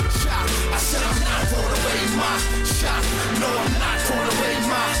my shot. I said I'm not throwing away my shot. No, I'm not throwing away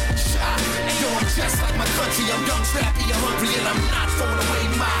my shot. Yo, I'm just like my country, I'm young, scrappy, and hungry, and I'm not throwing away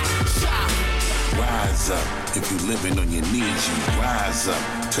my shot. Rise up. If you living on your knees, you rise up.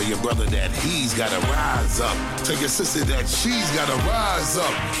 Tell your brother that he's gotta rise up. Tell your sister that she's gotta rise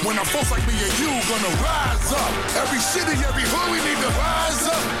up. When our folks like me and you gonna rise up. Every city, every hood, we need to rise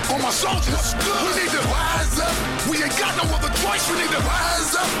up. All my soldiers, we need to rise up. We ain't got no other choice, we need to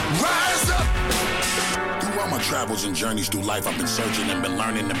rise up. Rise up. Through all my travels and journeys through life, I've been searching and been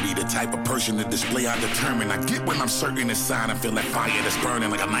learning to be the type of person to display I determine. I get when I'm certain inside, I feel that fire that's burning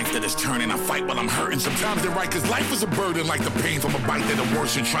like a knife that is turning. I fight while I'm hurting. Sometimes they're right, cause life is a burden, like the pain from a bite that'll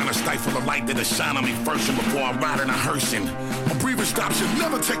worsen. Trying to stifle the light that'll shine on me first, and before I ride in a hearsing. My breathing stops, should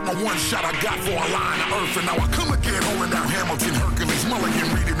never take my one shot I got for a line of earth. And now I come again, holding down Hamilton, Hercules, Mulligan,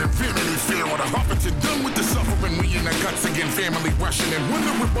 reading Infinity Fair, or the Huffington. Done with the suffering, we in the guts again, family rushing. And when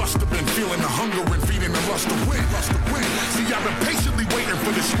the robust have been feeling the hunger and feeding the lust to win, lust to win. See, I've been patiently waiting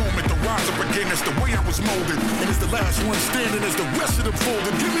for this moment to rise up again. It's the way I was molded, and it's the last one standing as the rest of them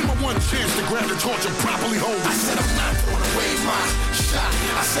folded. Give me my one chance to grab the torch and properly hold it. I said I'm not throwing away my shot.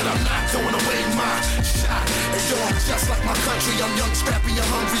 I said I'm not throwing away my shot. And yo, I'm just like my country, I'm young, scrappy, and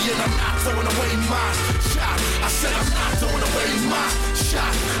hungry, and I'm not throwing away my shot. I said I'm not throwing away my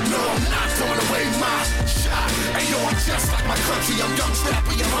shot. No, I'm not throwing away my shot. And yo, I'm just like my country, I'm young,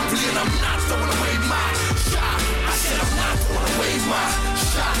 scrappy, and hungry, and I'm not throwing away my shot. I said I'm not throwing away my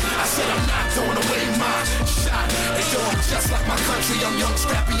shot. I said I'm not throwing away my shot. And yo, I'm just like my country, I'm young,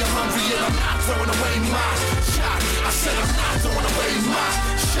 scrappy, and hungry, and I'm not throwing away my shot. I said I'm not throwing away my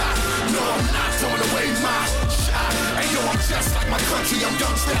shot. No, I'm not throwing away my shot. And yo, I'm just like my country, I'm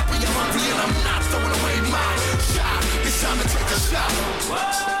young, scrappy, and hungry, and I'm not throwing away my shot. It's time to take a shot.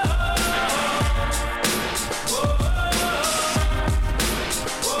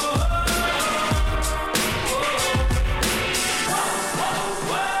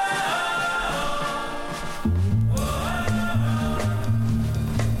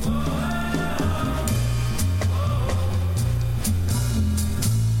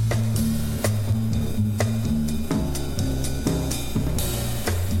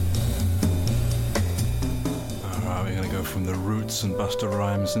 From the Roots and Busta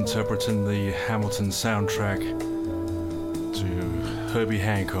Rhymes interpreting the Hamilton soundtrack to Herbie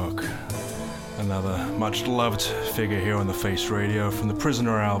Hancock, another much loved figure here on the Face Radio, from the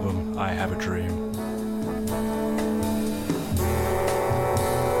Prisoner album, I Have a Dream.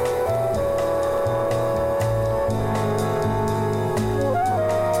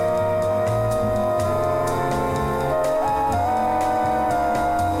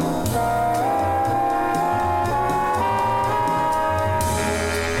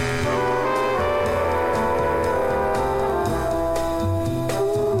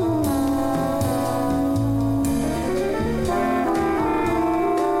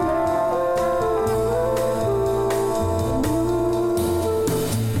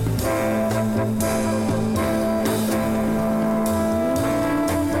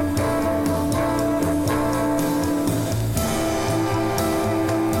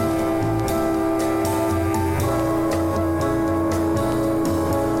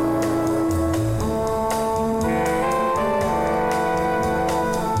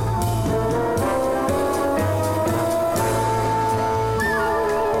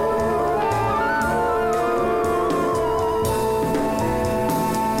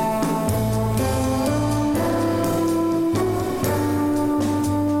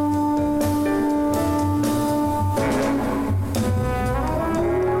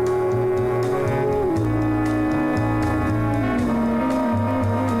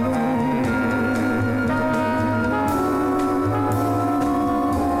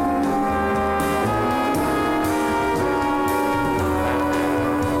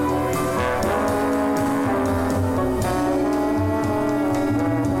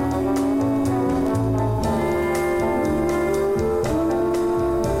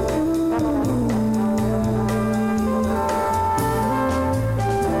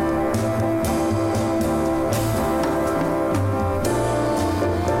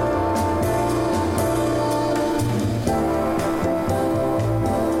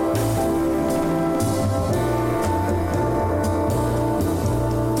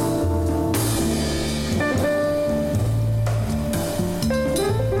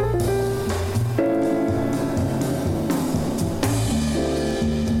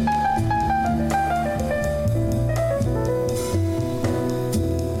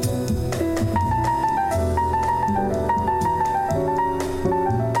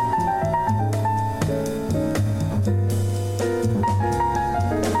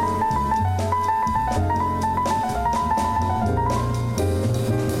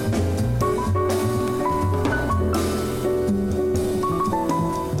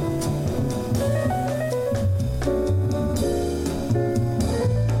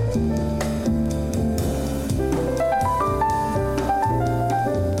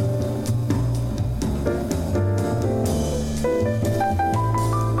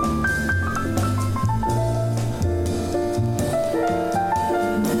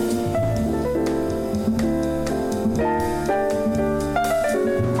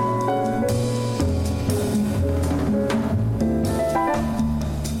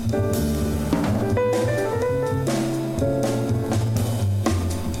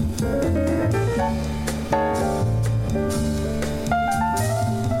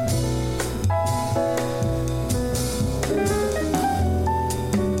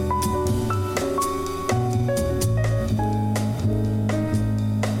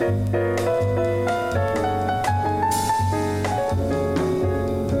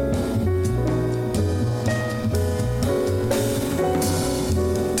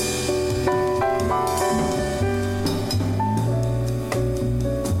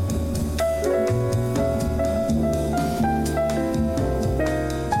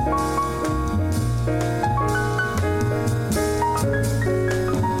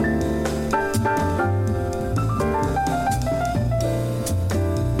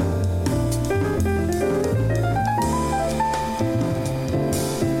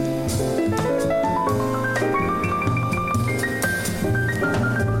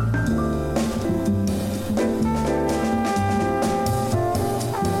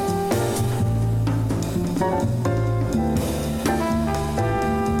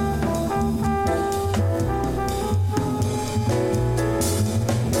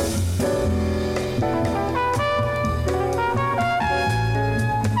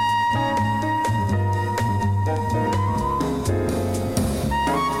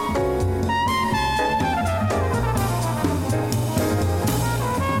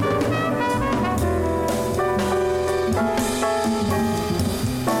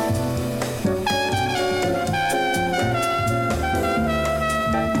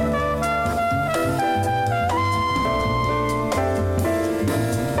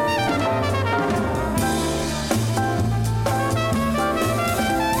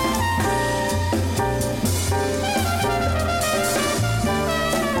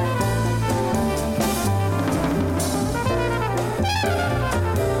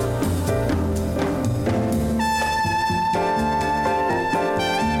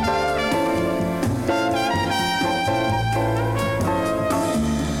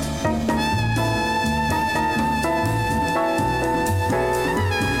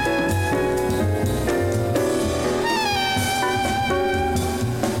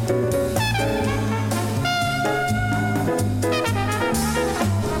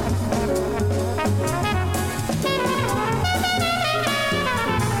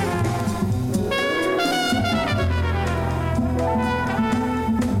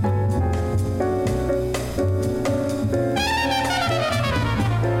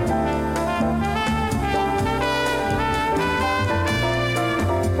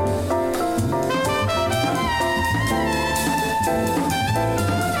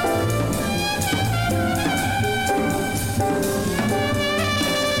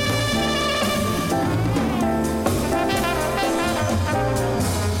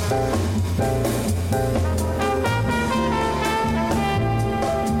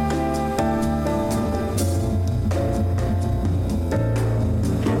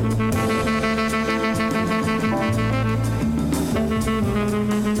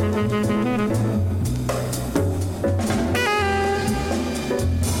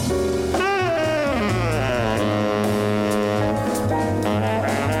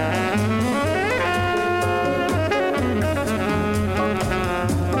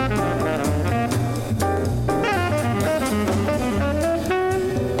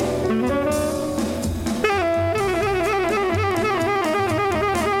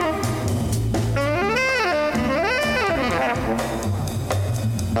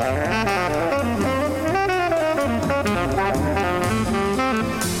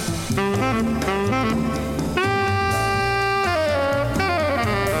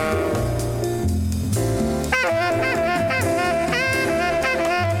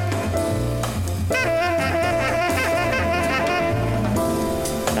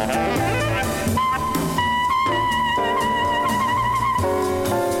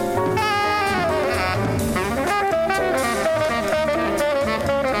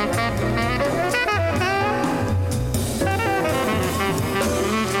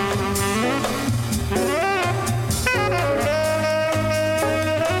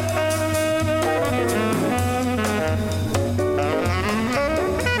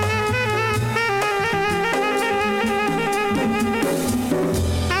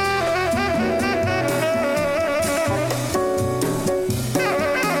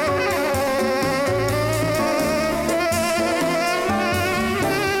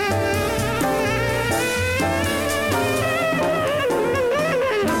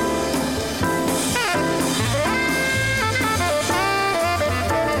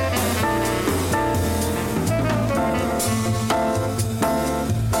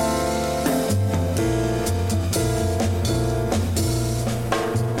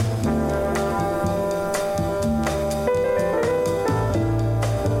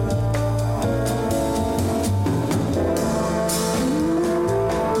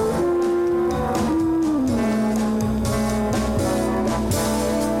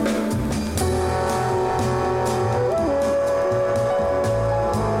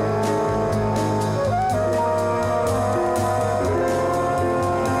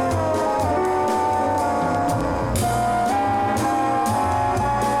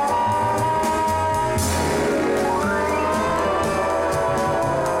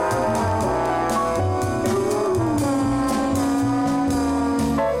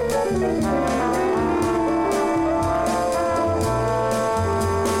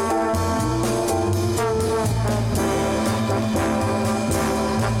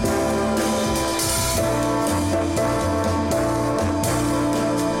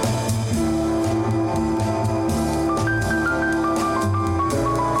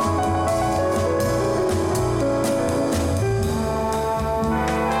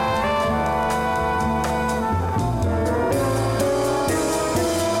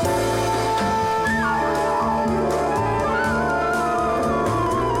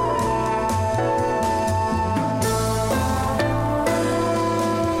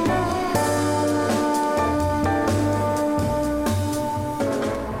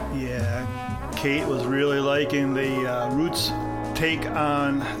 Kate was really liking the Roots take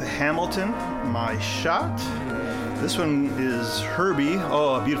on the Hamilton, My Shot. This one is Herbie.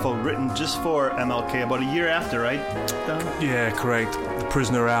 Oh, beautiful, written just for MLK about a year after, right, Don? Yeah, correct. The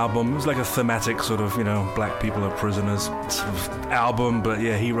Prisoner album. It was like a thematic sort of, black people are prisoners sort of album. But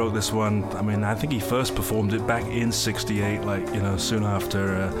yeah, he wrote this one. I mean, I think he first performed it back in '68, soon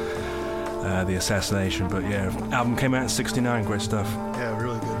after the assassination. But yeah, album came out in '69. Great stuff. Yeah,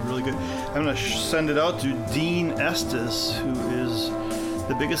 really good, really good. I'm going to send it out to Dean Estes, who is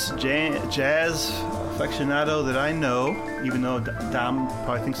the biggest jazz aficionado that I know, even though Dom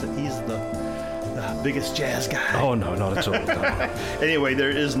probably thinks that he's the biggest jazz guy. Oh, no, not at all. No. Anyway, there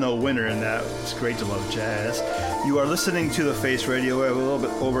is no winner in that. It's great to love jazz. You are listening to The Face Radio. We have a little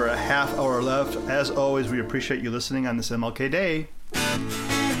bit over a half hour left. As always, we appreciate you listening on this MLK Day.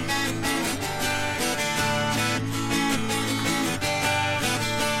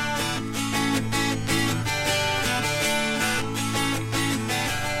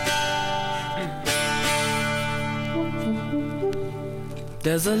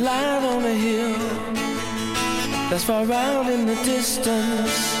 There's a light on the hill that's far out in the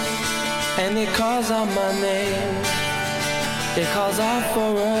distance, and it calls out my name. It calls out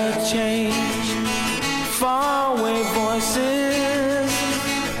for a change. Faraway voices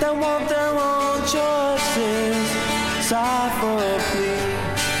that want their own choices sigh for a plea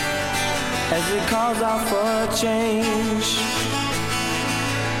as it calls out for a change.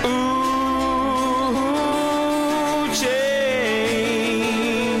 Ooh, change.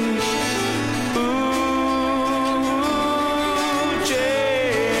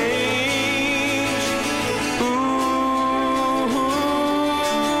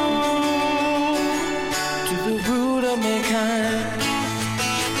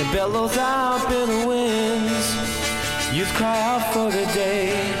 Bellows out bitter winds. Youth cry out for the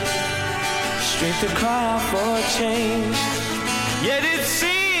day, strength to cry out for a change. Yet it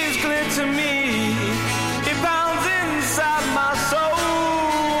seems clear to me, it pounds inside my soul.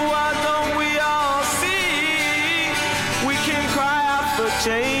 Why don't we all see we can cry out for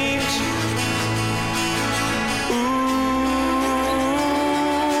change? Ooh,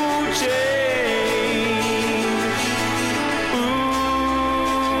 change.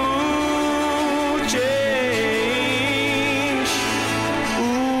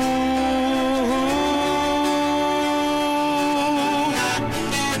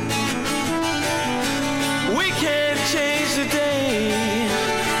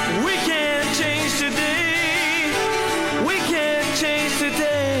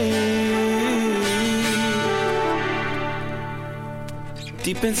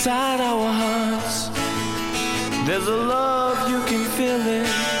 Deep inside our hearts, there's a love you can feel it.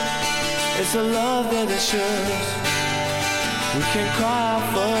 It's a love that assures we can cry out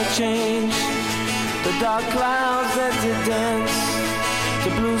for change. The dark clouds that did dance,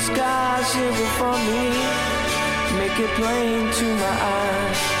 the blue skies here before me, make it plain to my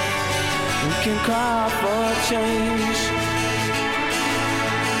eyes. We can cry out for change.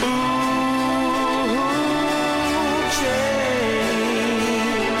 Ooh, change.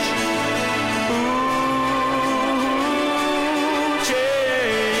 Ooh,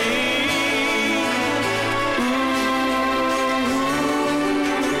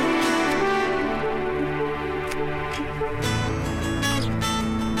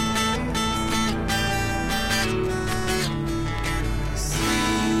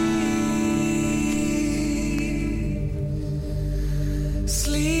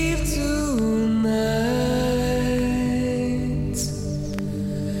 sleep tonight,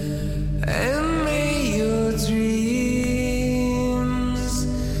 and may your dreams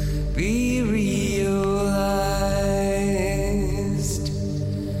be realized.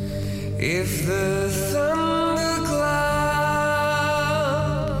 If the thundercloud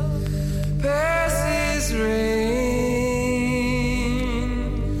passes rain,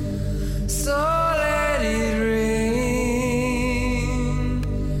 so let it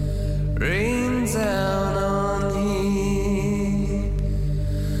rain down on me.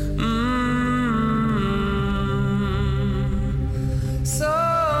 So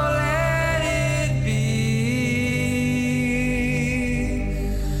let it be.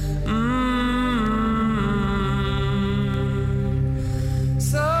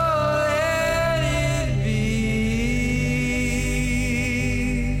 So let it be.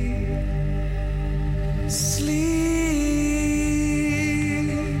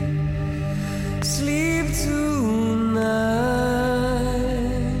 Sleep tonight,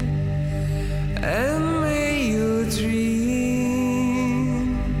 and may your dreams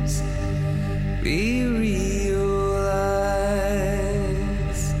be realized.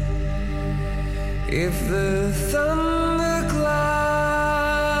 If the thundercloud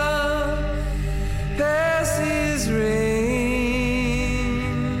passes rain,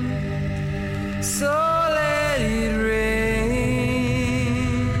 so let it rain.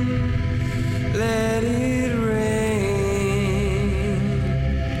 Let it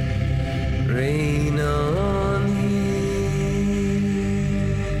rain on me.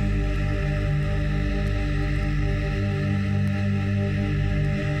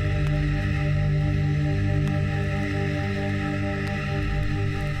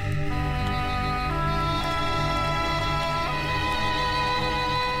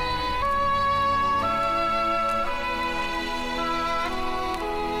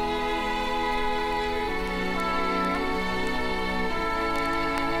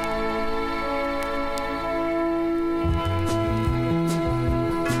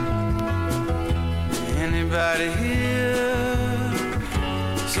 Anybody here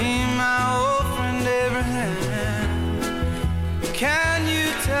seen my old friend Abraham? Can you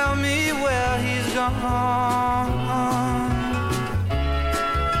tell me where he's gone?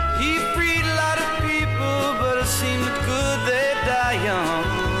 He freed a lot of people, but it seemed good they die young.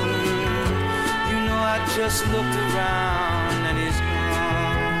 You know, I just looked around and he's gone.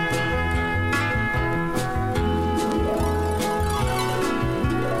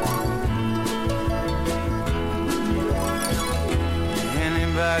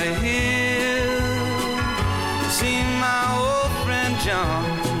 Anybody here seen my old friend John?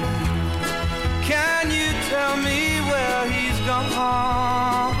 Can you tell me where he's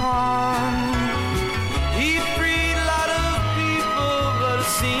gone? He freed a lot of people, but it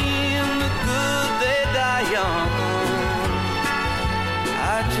seemed good they die young.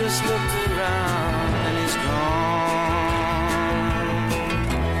 I just looked around and he's gone.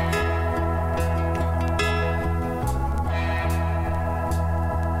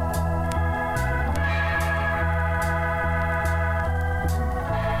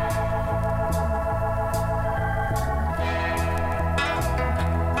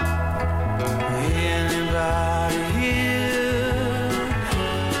 Anybody here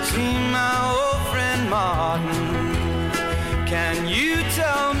seen my old friend Martin? Can you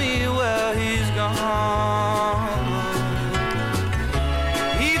tell me where he's gone?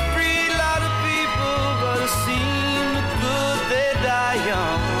 He freed a lot of people, but it seemed good they die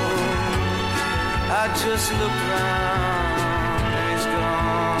young. I just looked around and he's gone.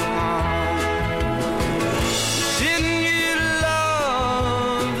 Didn't you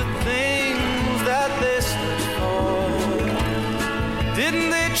love the things that they stood for? Didn't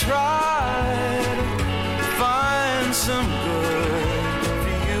they try to find some good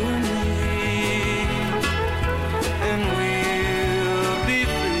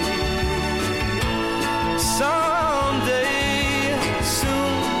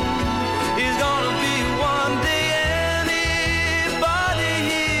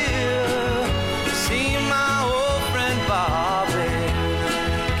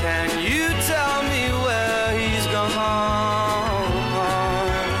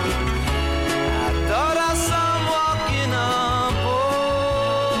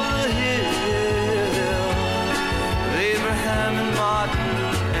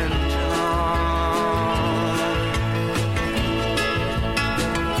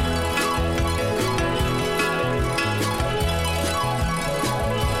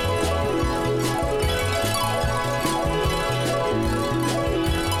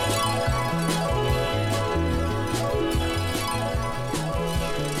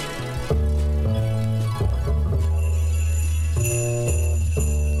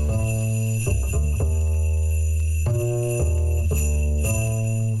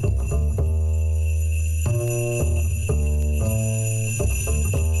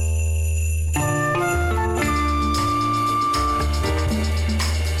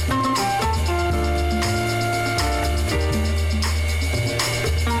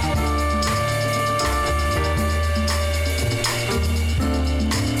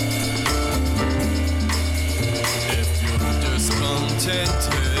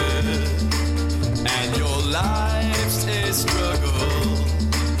disappointed, and your life's a struggle.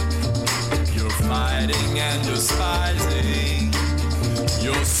 You're fighting and despising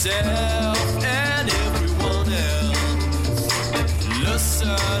yourself and everyone else.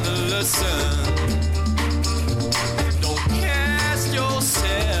 Listen, listen. Don't cast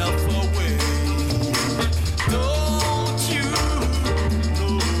yourself away. Don't you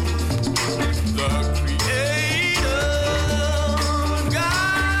know the Creator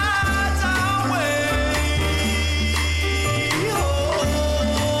guides our way? Oh,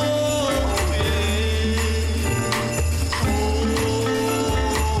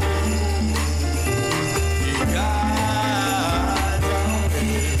 He guides our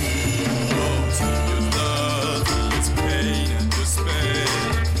way. Oh, tears, love, it's pain and despair,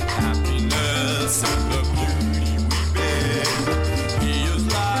 happiness and the beauty we bear. He is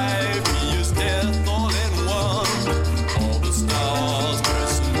life, He is death, all in one. All the stars,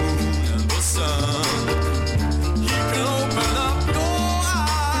 crescent moon, and the sun. He can open up your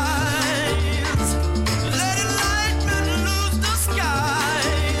eyes, let enlightenment loose the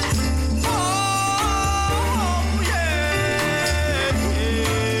skies. Oh, yeah.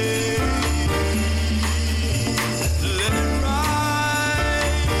 Let it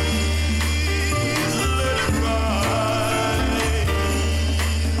rise, let it rise.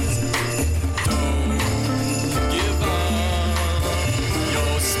 Don't give up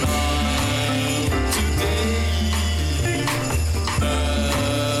your smile today. The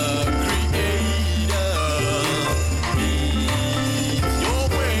Creator leads your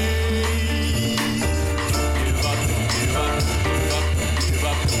way. Don't give up, don't give up, don't give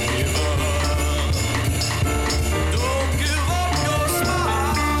up, don't give up. Don't give up your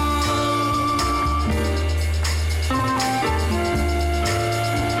smile.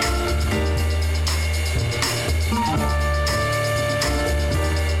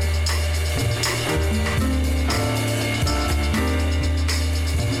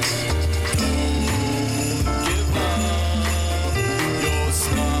 Give up your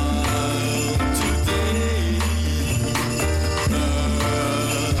smile today. The Creator guides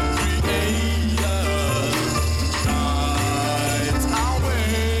our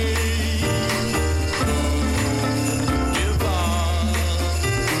way. Don't give up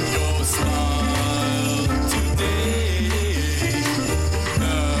your smile today.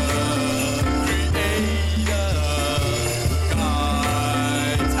 The Creator guides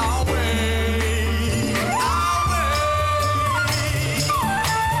our way. Our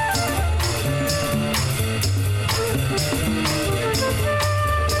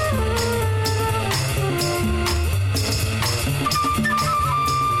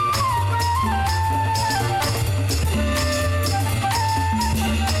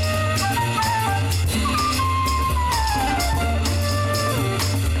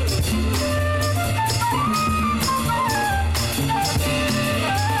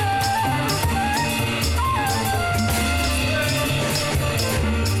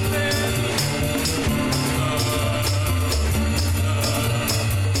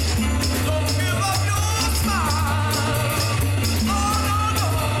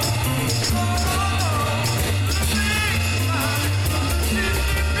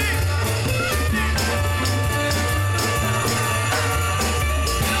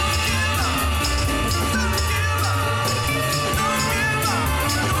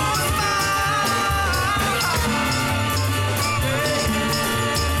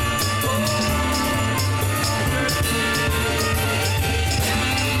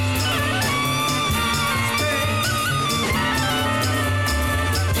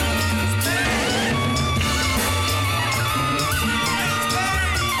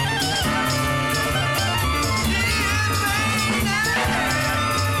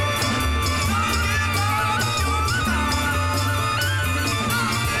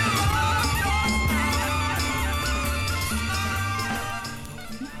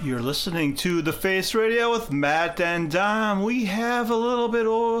You're listening to The Face Radio with Matt and Dom. We have a little bit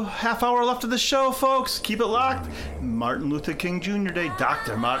half hour left of the show, folks. Keep it locked. Martin Luther King Jr. Day.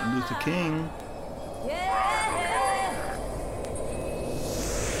 Dr. Martin Luther King.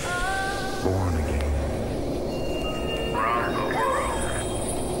 Born again. Around the world.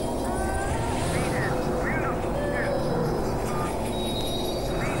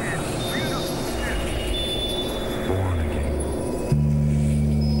 Born again.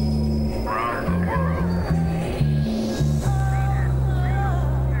 Around the world.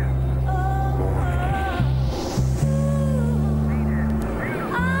 Born again.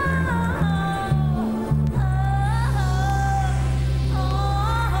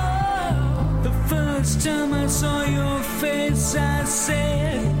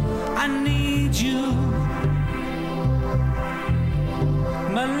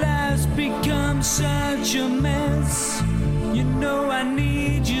 I'm such a mess. You know I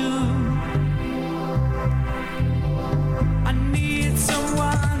need you. I need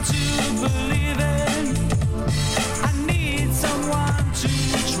someone to believe in. I need someone to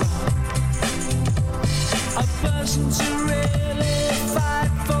trust. A person to really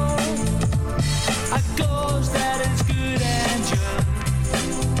fight for. A cause that is good and just.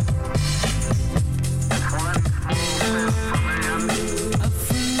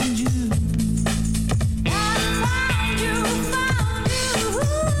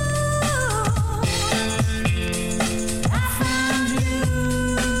 I found you.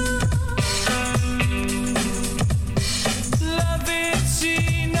 Love it,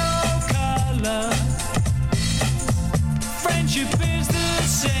 see no color. Friendship is the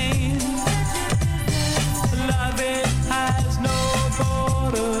same. Love it has no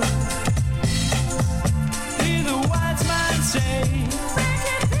border. Hear the wise man say.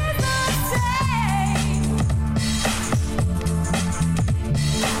 Friendship is the same.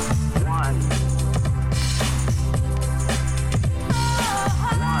 One.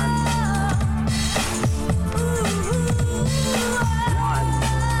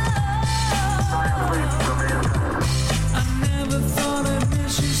 I never thought I'd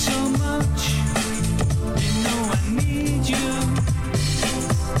miss you so much. You know I need you.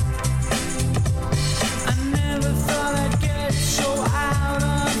 I never thought I'd get so out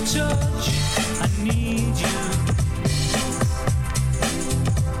of touch. I need you.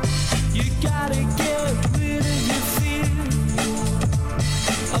 You gotta get rid of your fear,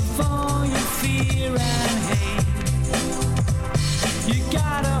 of all your fear and hate. You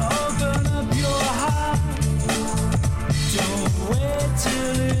gotta open up your heart. Don't wait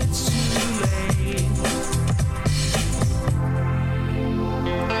till it's too late.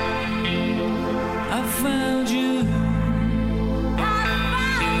 I found you.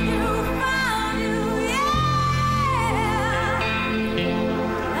 Found you, yeah.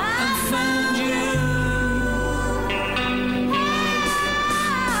 I found you.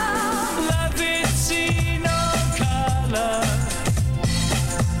 Love it, see no color.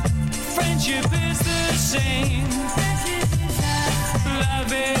 Friendship is the same.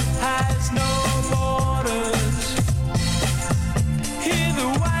 Love it has no borders. Hear the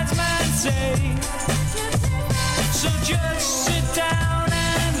wise man say. So just sit down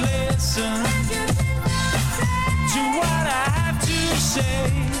and listen to what I have to say.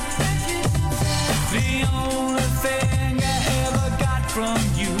 The only thing I ever got from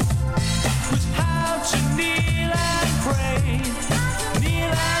you was how to kneel and pray.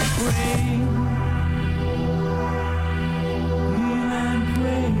 Kneel and pray. Kneel and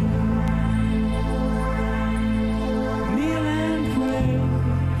pray. Kneel and pray.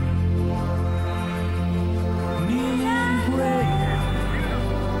 Kneel and pray.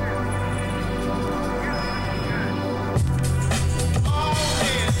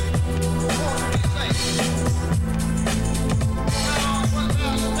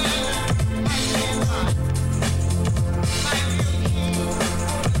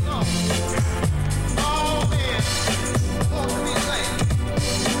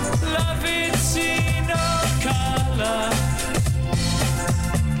 Love it, see no color.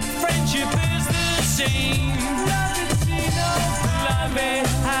 Friendship is the same. Love it, see no color. Love it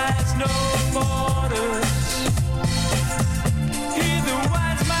has no borders. Hear the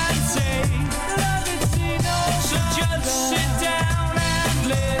wise man say. Love it, see no color. So just sit down and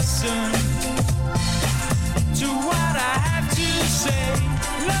listen to what I have to say.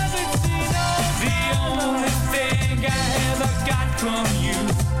 Love it, see no color. The only thing I ever got from you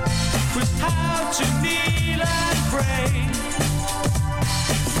was how to kneel and pray.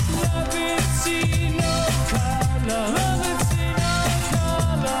 Love it, see no color. Love it, see no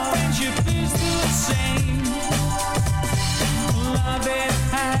color. Friendship is the same. Love it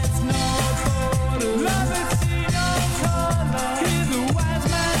has no border. Love it, see no color. Hear the wise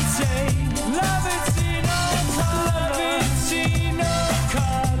man say. Love it, see no color. Love it, see no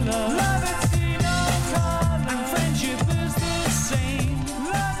color. Love it, see no color. And friendship is the same.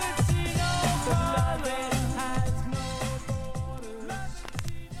 Love it, see no color. Love it has no border. Love it,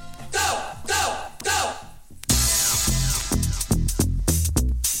 see no color. Go, go, go.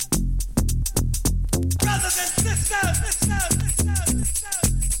 Brothers and sisters, brothers and sisters,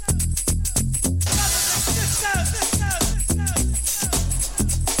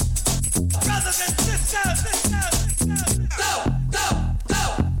 brothers and sisters, go, go, go,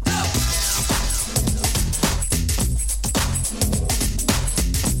 go.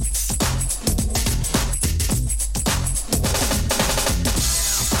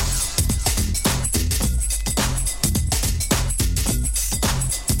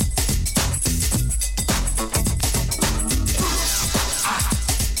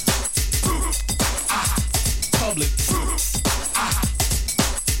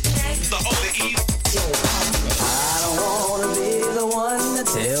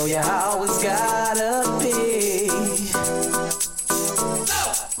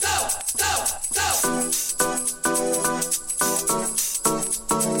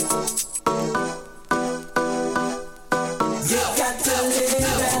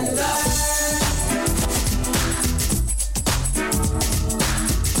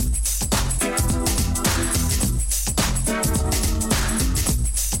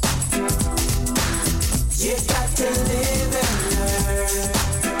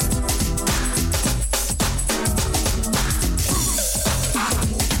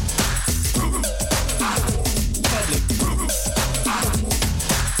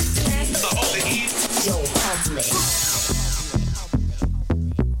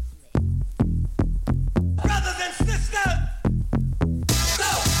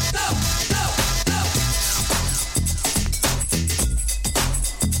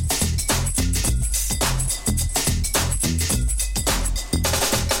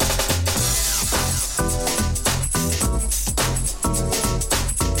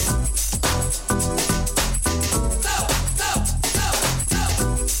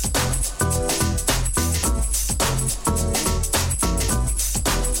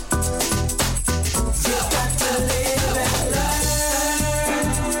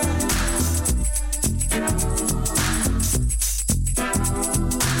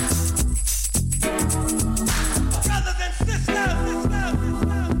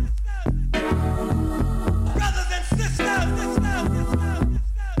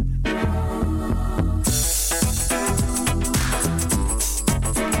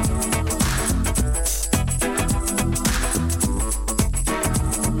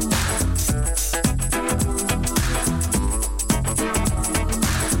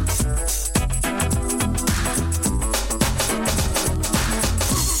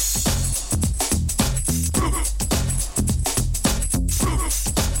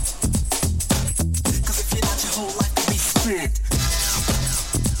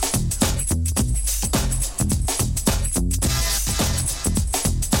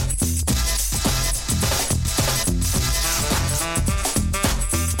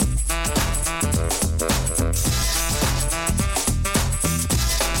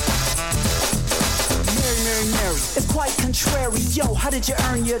 contrary. Yo, how did you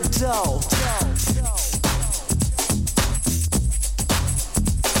earn your dough?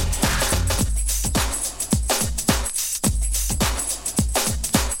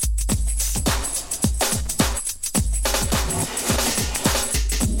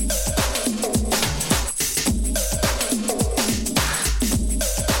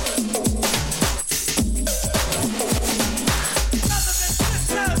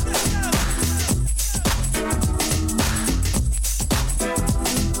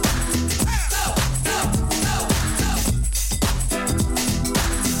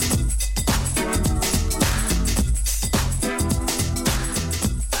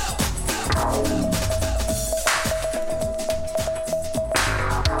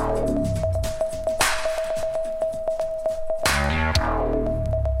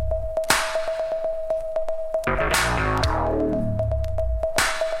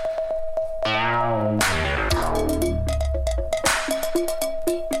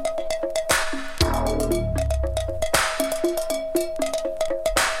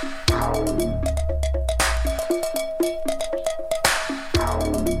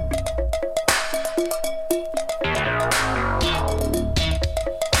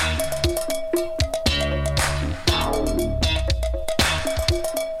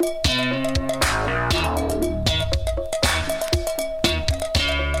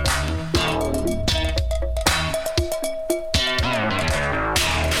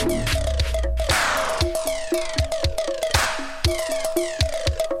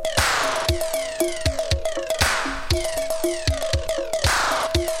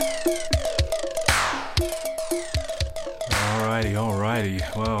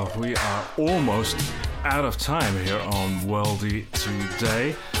 Well, we are almost out of time here on Worldy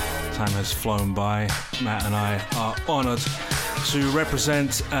today. Time has flown by. Matt and I are honoured to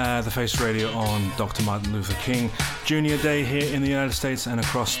represent the Face Radio on Dr. Martin Luther King Jr. Day here in the United States and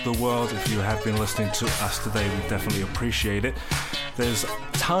across the world. If you have been listening to us today, we definitely appreciate it. There's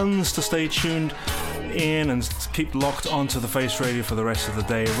tons to stay tuned in and keep locked onto the Face Radio for the rest of the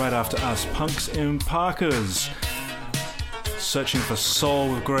day. Right after us, Punks in Parkers. Searching for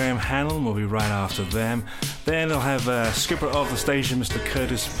Soul with Graham Hanlon will be right after them. Then they'll have skipper of the station, Mr.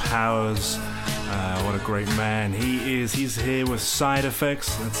 Curtis Powers. What a great man he is. He's here with Side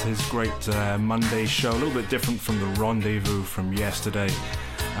Effects. That's his great Monday show. A little bit different from the Rendezvous from yesterday.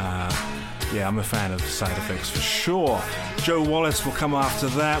 Yeah, I'm a fan of Side Effects for sure. Joe Wallace will come after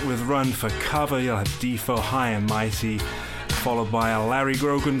that with Run for Cover. You'll have Defo High and Mighty, followed by a Larry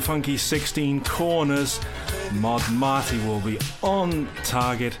Grogan Funky 16 Corners. Mod Marty will be on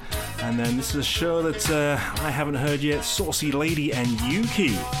target. And then this is a show that I haven't heard yet. Saucy Lady and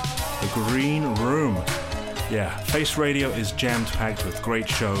Yuki, The Green Room. Yeah, Face Radio is jammed-packed with great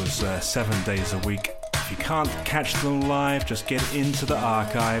shows 7 days a week. If you can't catch them live, just get into the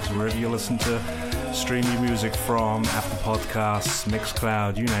archives, wherever you listen to stream your music from, Apple Podcasts,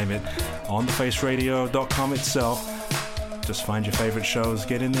 Mixcloud, you name it, on thefaceradio.com itself. Just find your favorite shows,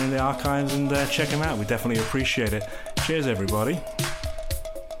 get in there in the archives and check them out. We definitely appreciate it. Cheers, everybody.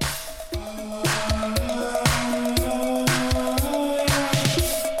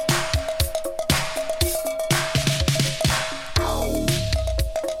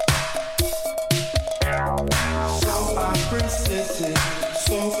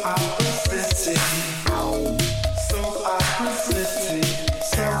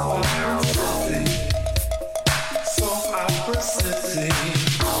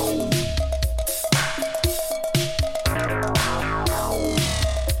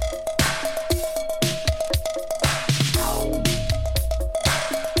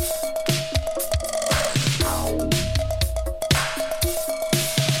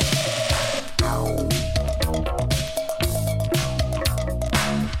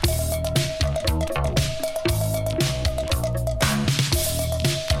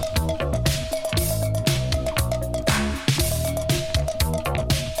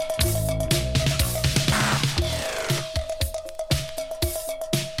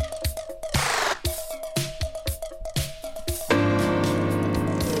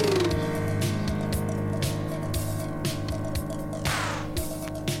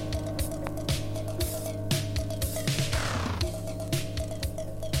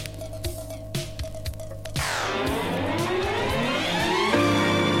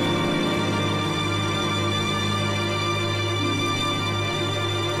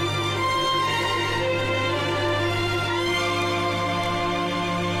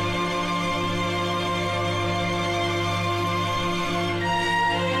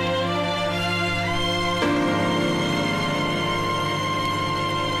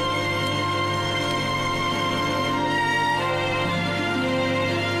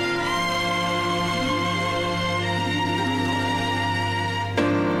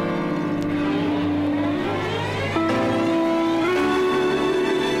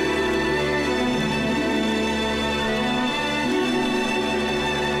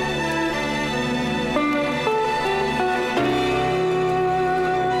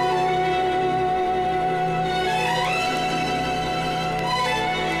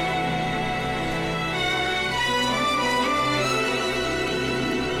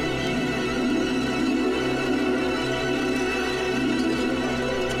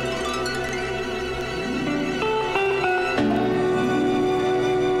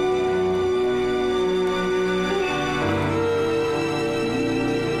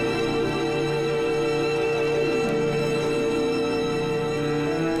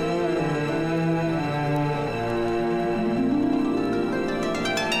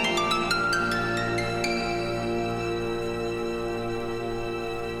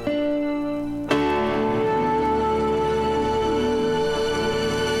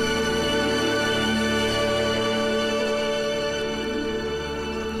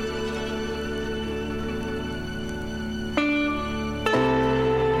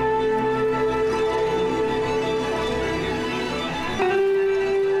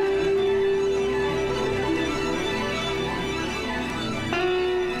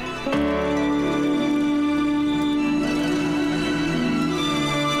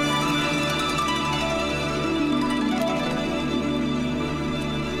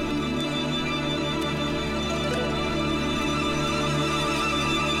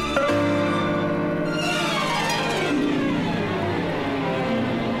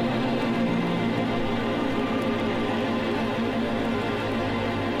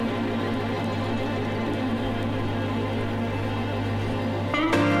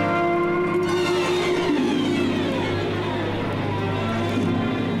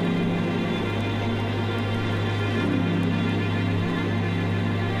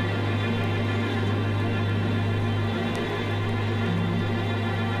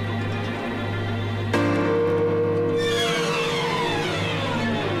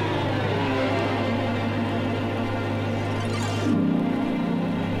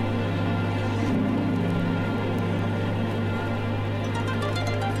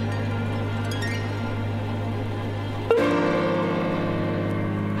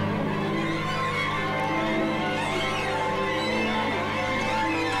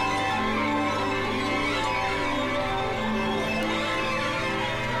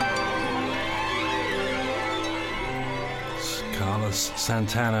 Carlos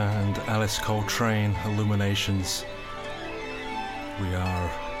Santana and Alice Coltrane, Illuminations. We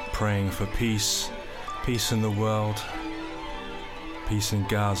are praying for peace, peace in the world, peace in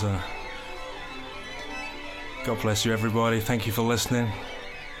Gaza. God bless you, everybody. Thank you for listening.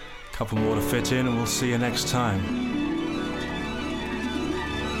 A couple more to fit in, and we'll see you next time.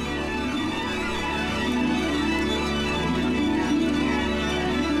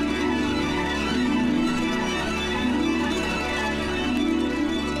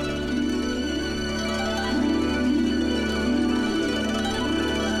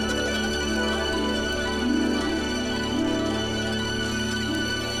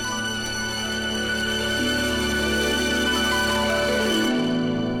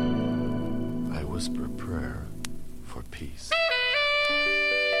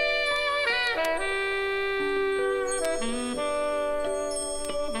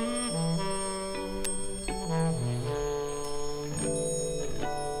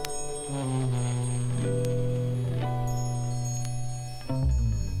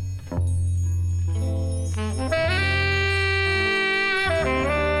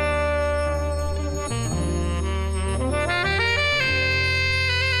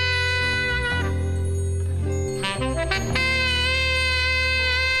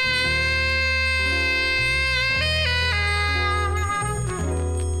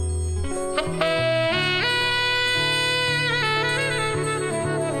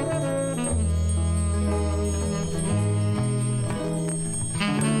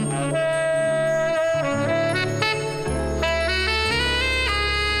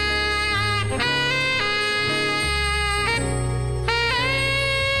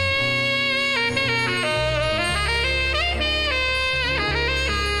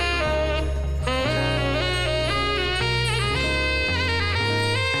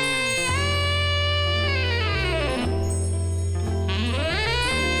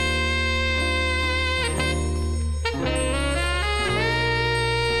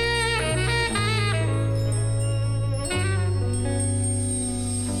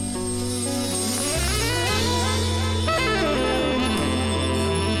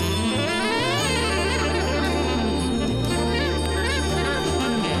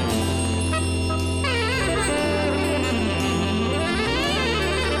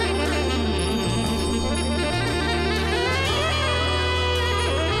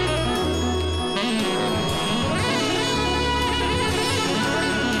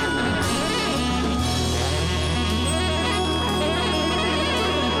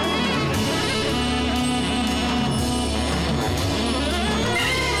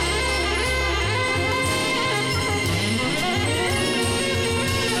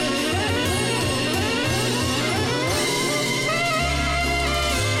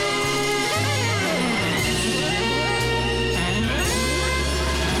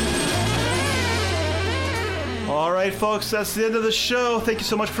 right, folks, that's the end of the show. Thank you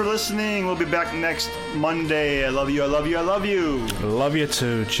so much for listening. We'll be back next Monday. I love you, I love you, I love you. Love you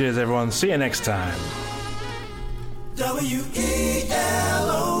too. Cheers, everyone. See you next time. WELOVE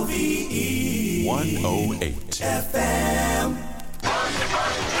 108 FM.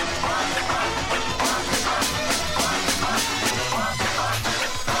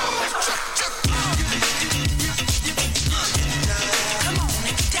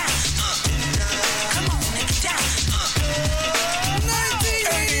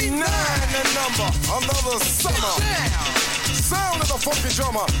 Another summer. Sound of the funky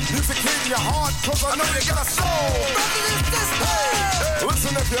drummer. Music in your heart, cause I know you got a soul. Hey,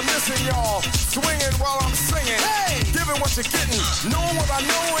 listen if you're missing, y'all. Swinging while I'm singing. Hey, giving what you're getting. Knowing what I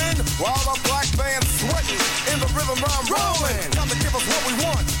know in. While the black band's sweating. In the rhythm I'm rolling. Gotta give us what we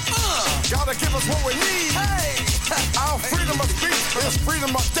want. Gotta give us what we need. Hey, our freedom of speech is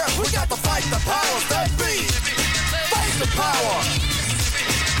freedom of death. We got to fight the powers that be. Fight the power.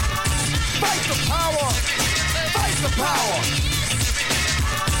 Fight the power! Fight the power!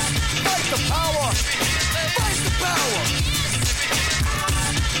 Fight the power! Fight the power!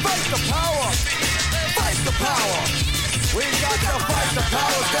 Fight the power! Fight the power! We got to fight the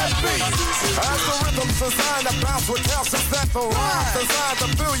powers that be. As the rhythm's designed to bounce with calcium that the rhyme designed to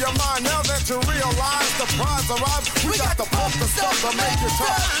fill your mind. Now that you realize the prize arrives, we got to pump the stuff to make you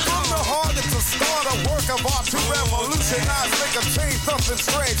tough. From the heart, it's a start, a work of art to revolutionize, make a change, something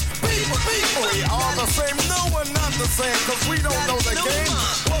strange. People, we are the same. No, we're not the same, cause we don't know the game.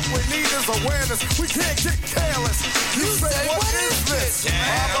 What we need is awareness. We can't get careless. You say, what is this?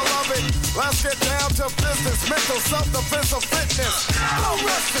 Our beloved, let's get down to business. Mental self-defense of fitness. Don't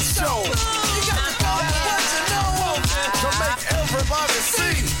rest the show. You got to go what you know to make everybody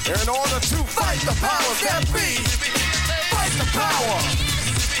see. In order to fight the powers that be. Fight Fight the power.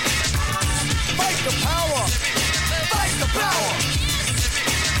 Fight the power. Fight the power.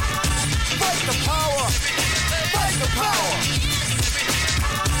 Fight the power. Fight the power.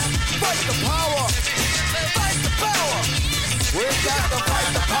 Fight the power. Fight the power. We got to fight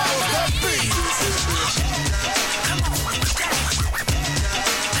the powers that be.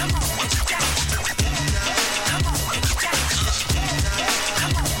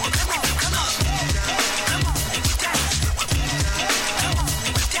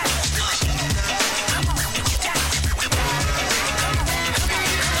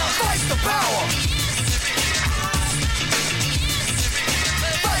 Fight the power.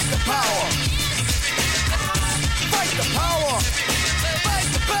 Fight the power. Fight the power. Fight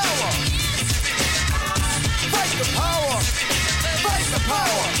the power. Fight the power. Fight the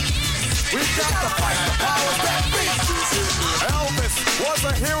power. We got to fight the powers that be. Elvis was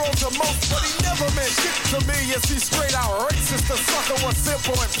a hero to most, but he never meant shit to me. Yes, he's straight out racist. The sucker was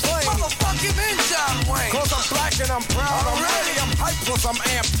simple and plain. Motherfucking in John Wayne. Cause I'm black and I'm proud. I'm ready, I'm hyped, plus I'm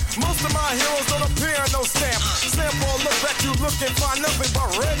amped. Most of my heroes don't appear in no stamp. Sample look back, you look and find nothing but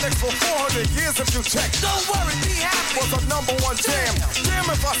rednecks for 400 years if you check. Don't worry, be happy. Was a #1 jam.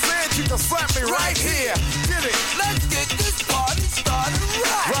 Damn if I said you could slap me right here. Get it? Let's get this party started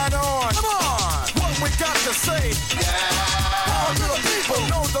right. Right on. Come on. What we got to say? Power to the people,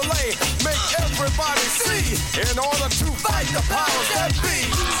 no delay. Make everybody see. In order to fight the powers that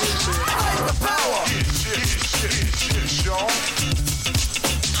be. Fight the power. Y'all.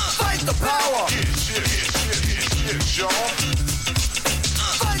 Fight the power. Y'all.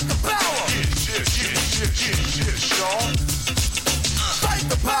 Fight the power. Y'all. Fight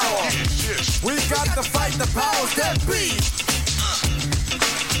the power. We got to fight the powers that be.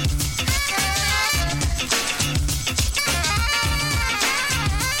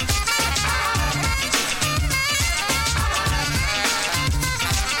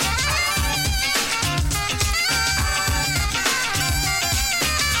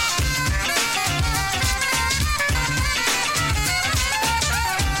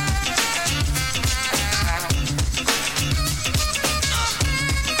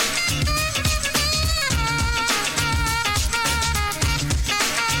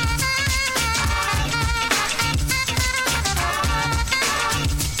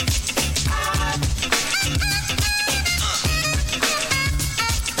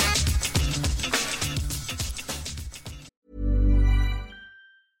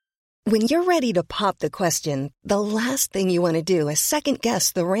 When you're ready to pop the question, the last thing you want to do is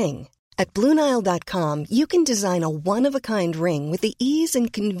second-guess the ring. At BlueNile.com, you can design a one-of-a-kind ring with the ease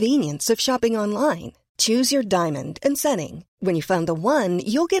and convenience of shopping online. Choose your diamond and setting. When you find the one,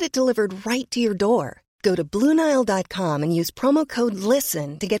 you'll get it delivered right to your door. Go to BlueNile.com and use promo code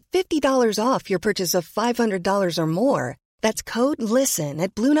LISTEN to get $50 off your purchase of $500 or more. That's code LISTEN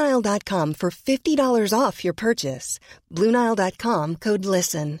at BlueNile.com for $50 off your purchase. BlueNile.com, code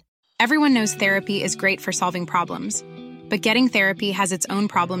LISTEN. Everyone knows therapy is great for solving problems, but getting therapy has its own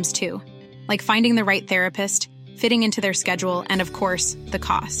problems too, like finding the right therapist, fitting into their schedule, and of course, the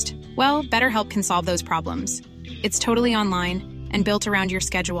cost. Well, BetterHelp can solve those problems. It's totally online and built around your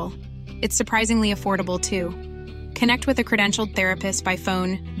schedule. It's surprisingly affordable too. Connect with a credentialed therapist by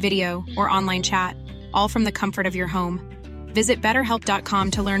phone, video, or online chat, all from the comfort of your home. Visit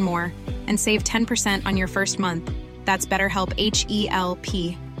BetterHelp.com to learn more and save 10% on your first month. That's BetterHelp,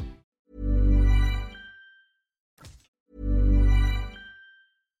 H-E-L-P.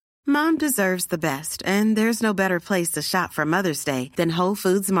 Mom deserves the best, and there's no better place to shop for Mother's Day than Whole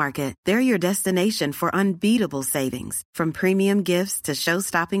Foods Market. They're your destination for unbeatable savings, from premium gifts to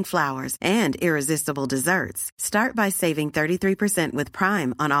show-stopping flowers and irresistible desserts. Start by saving 33% with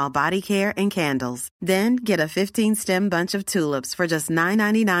Prime on all body care and candles. Then get a 15-stem bunch of tulips for just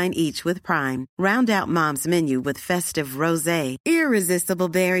 $9.99 each with Prime. Round out Mom's menu with festive rosé, irresistible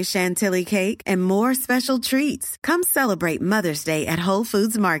berry chantilly cake, and more special treats. Come celebrate Mother's Day at Whole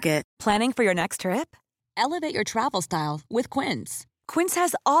Foods Market. Planning for your next trip? Elevate your travel style with Quince. Quince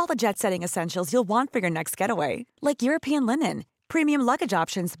has all the jet-setting essentials you'll want for your next getaway, like European linen, premium luggage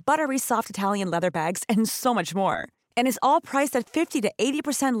options, buttery soft Italian leather bags, and so much more. And is all priced at 50 to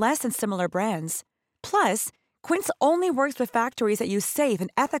 80% less than similar brands. Plus, Quince only works with factories that use safe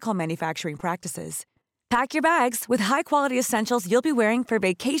and ethical manufacturing practices. Pack your bags with high-quality essentials you'll be wearing for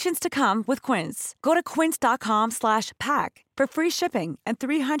vacations to come with Quince. Go to quince.com/pack for free shipping and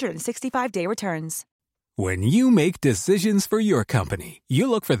 365-day returns. When you make decisions for your company, you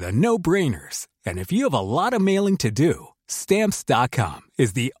look for the no-brainers. And if you have a lot of mailing to do, Stamps.com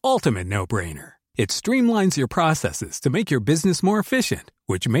is the ultimate no-brainer. It streamlines your processes to make your business more efficient,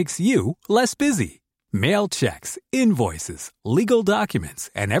 which makes you less busy. Mail checks, invoices, legal documents,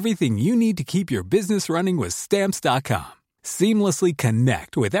 and everything you need to keep your business running with Stamps.com. Seamlessly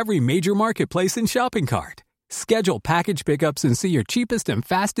connect with every major marketplace and shopping cart. Schedule package pickups and see your cheapest and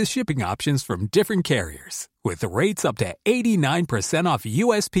fastest shipping options from different carriers, with rates up to 89% off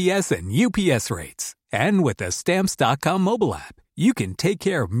USPS and UPS rates. And with the Stamps.com mobile app, you can take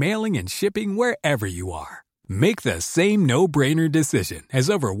care of mailing and shipping wherever you are. Make the same no-brainer decision as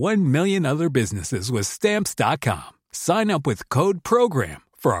over 1 million other businesses with Stamps.com. Sign up with code PROGRAM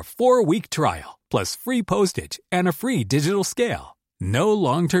for a 4-week trial, plus free postage and a free digital scale. No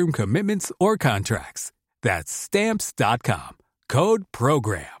long-term commitments or contracts. That's Stamps.com. Code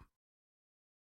PROGRAM.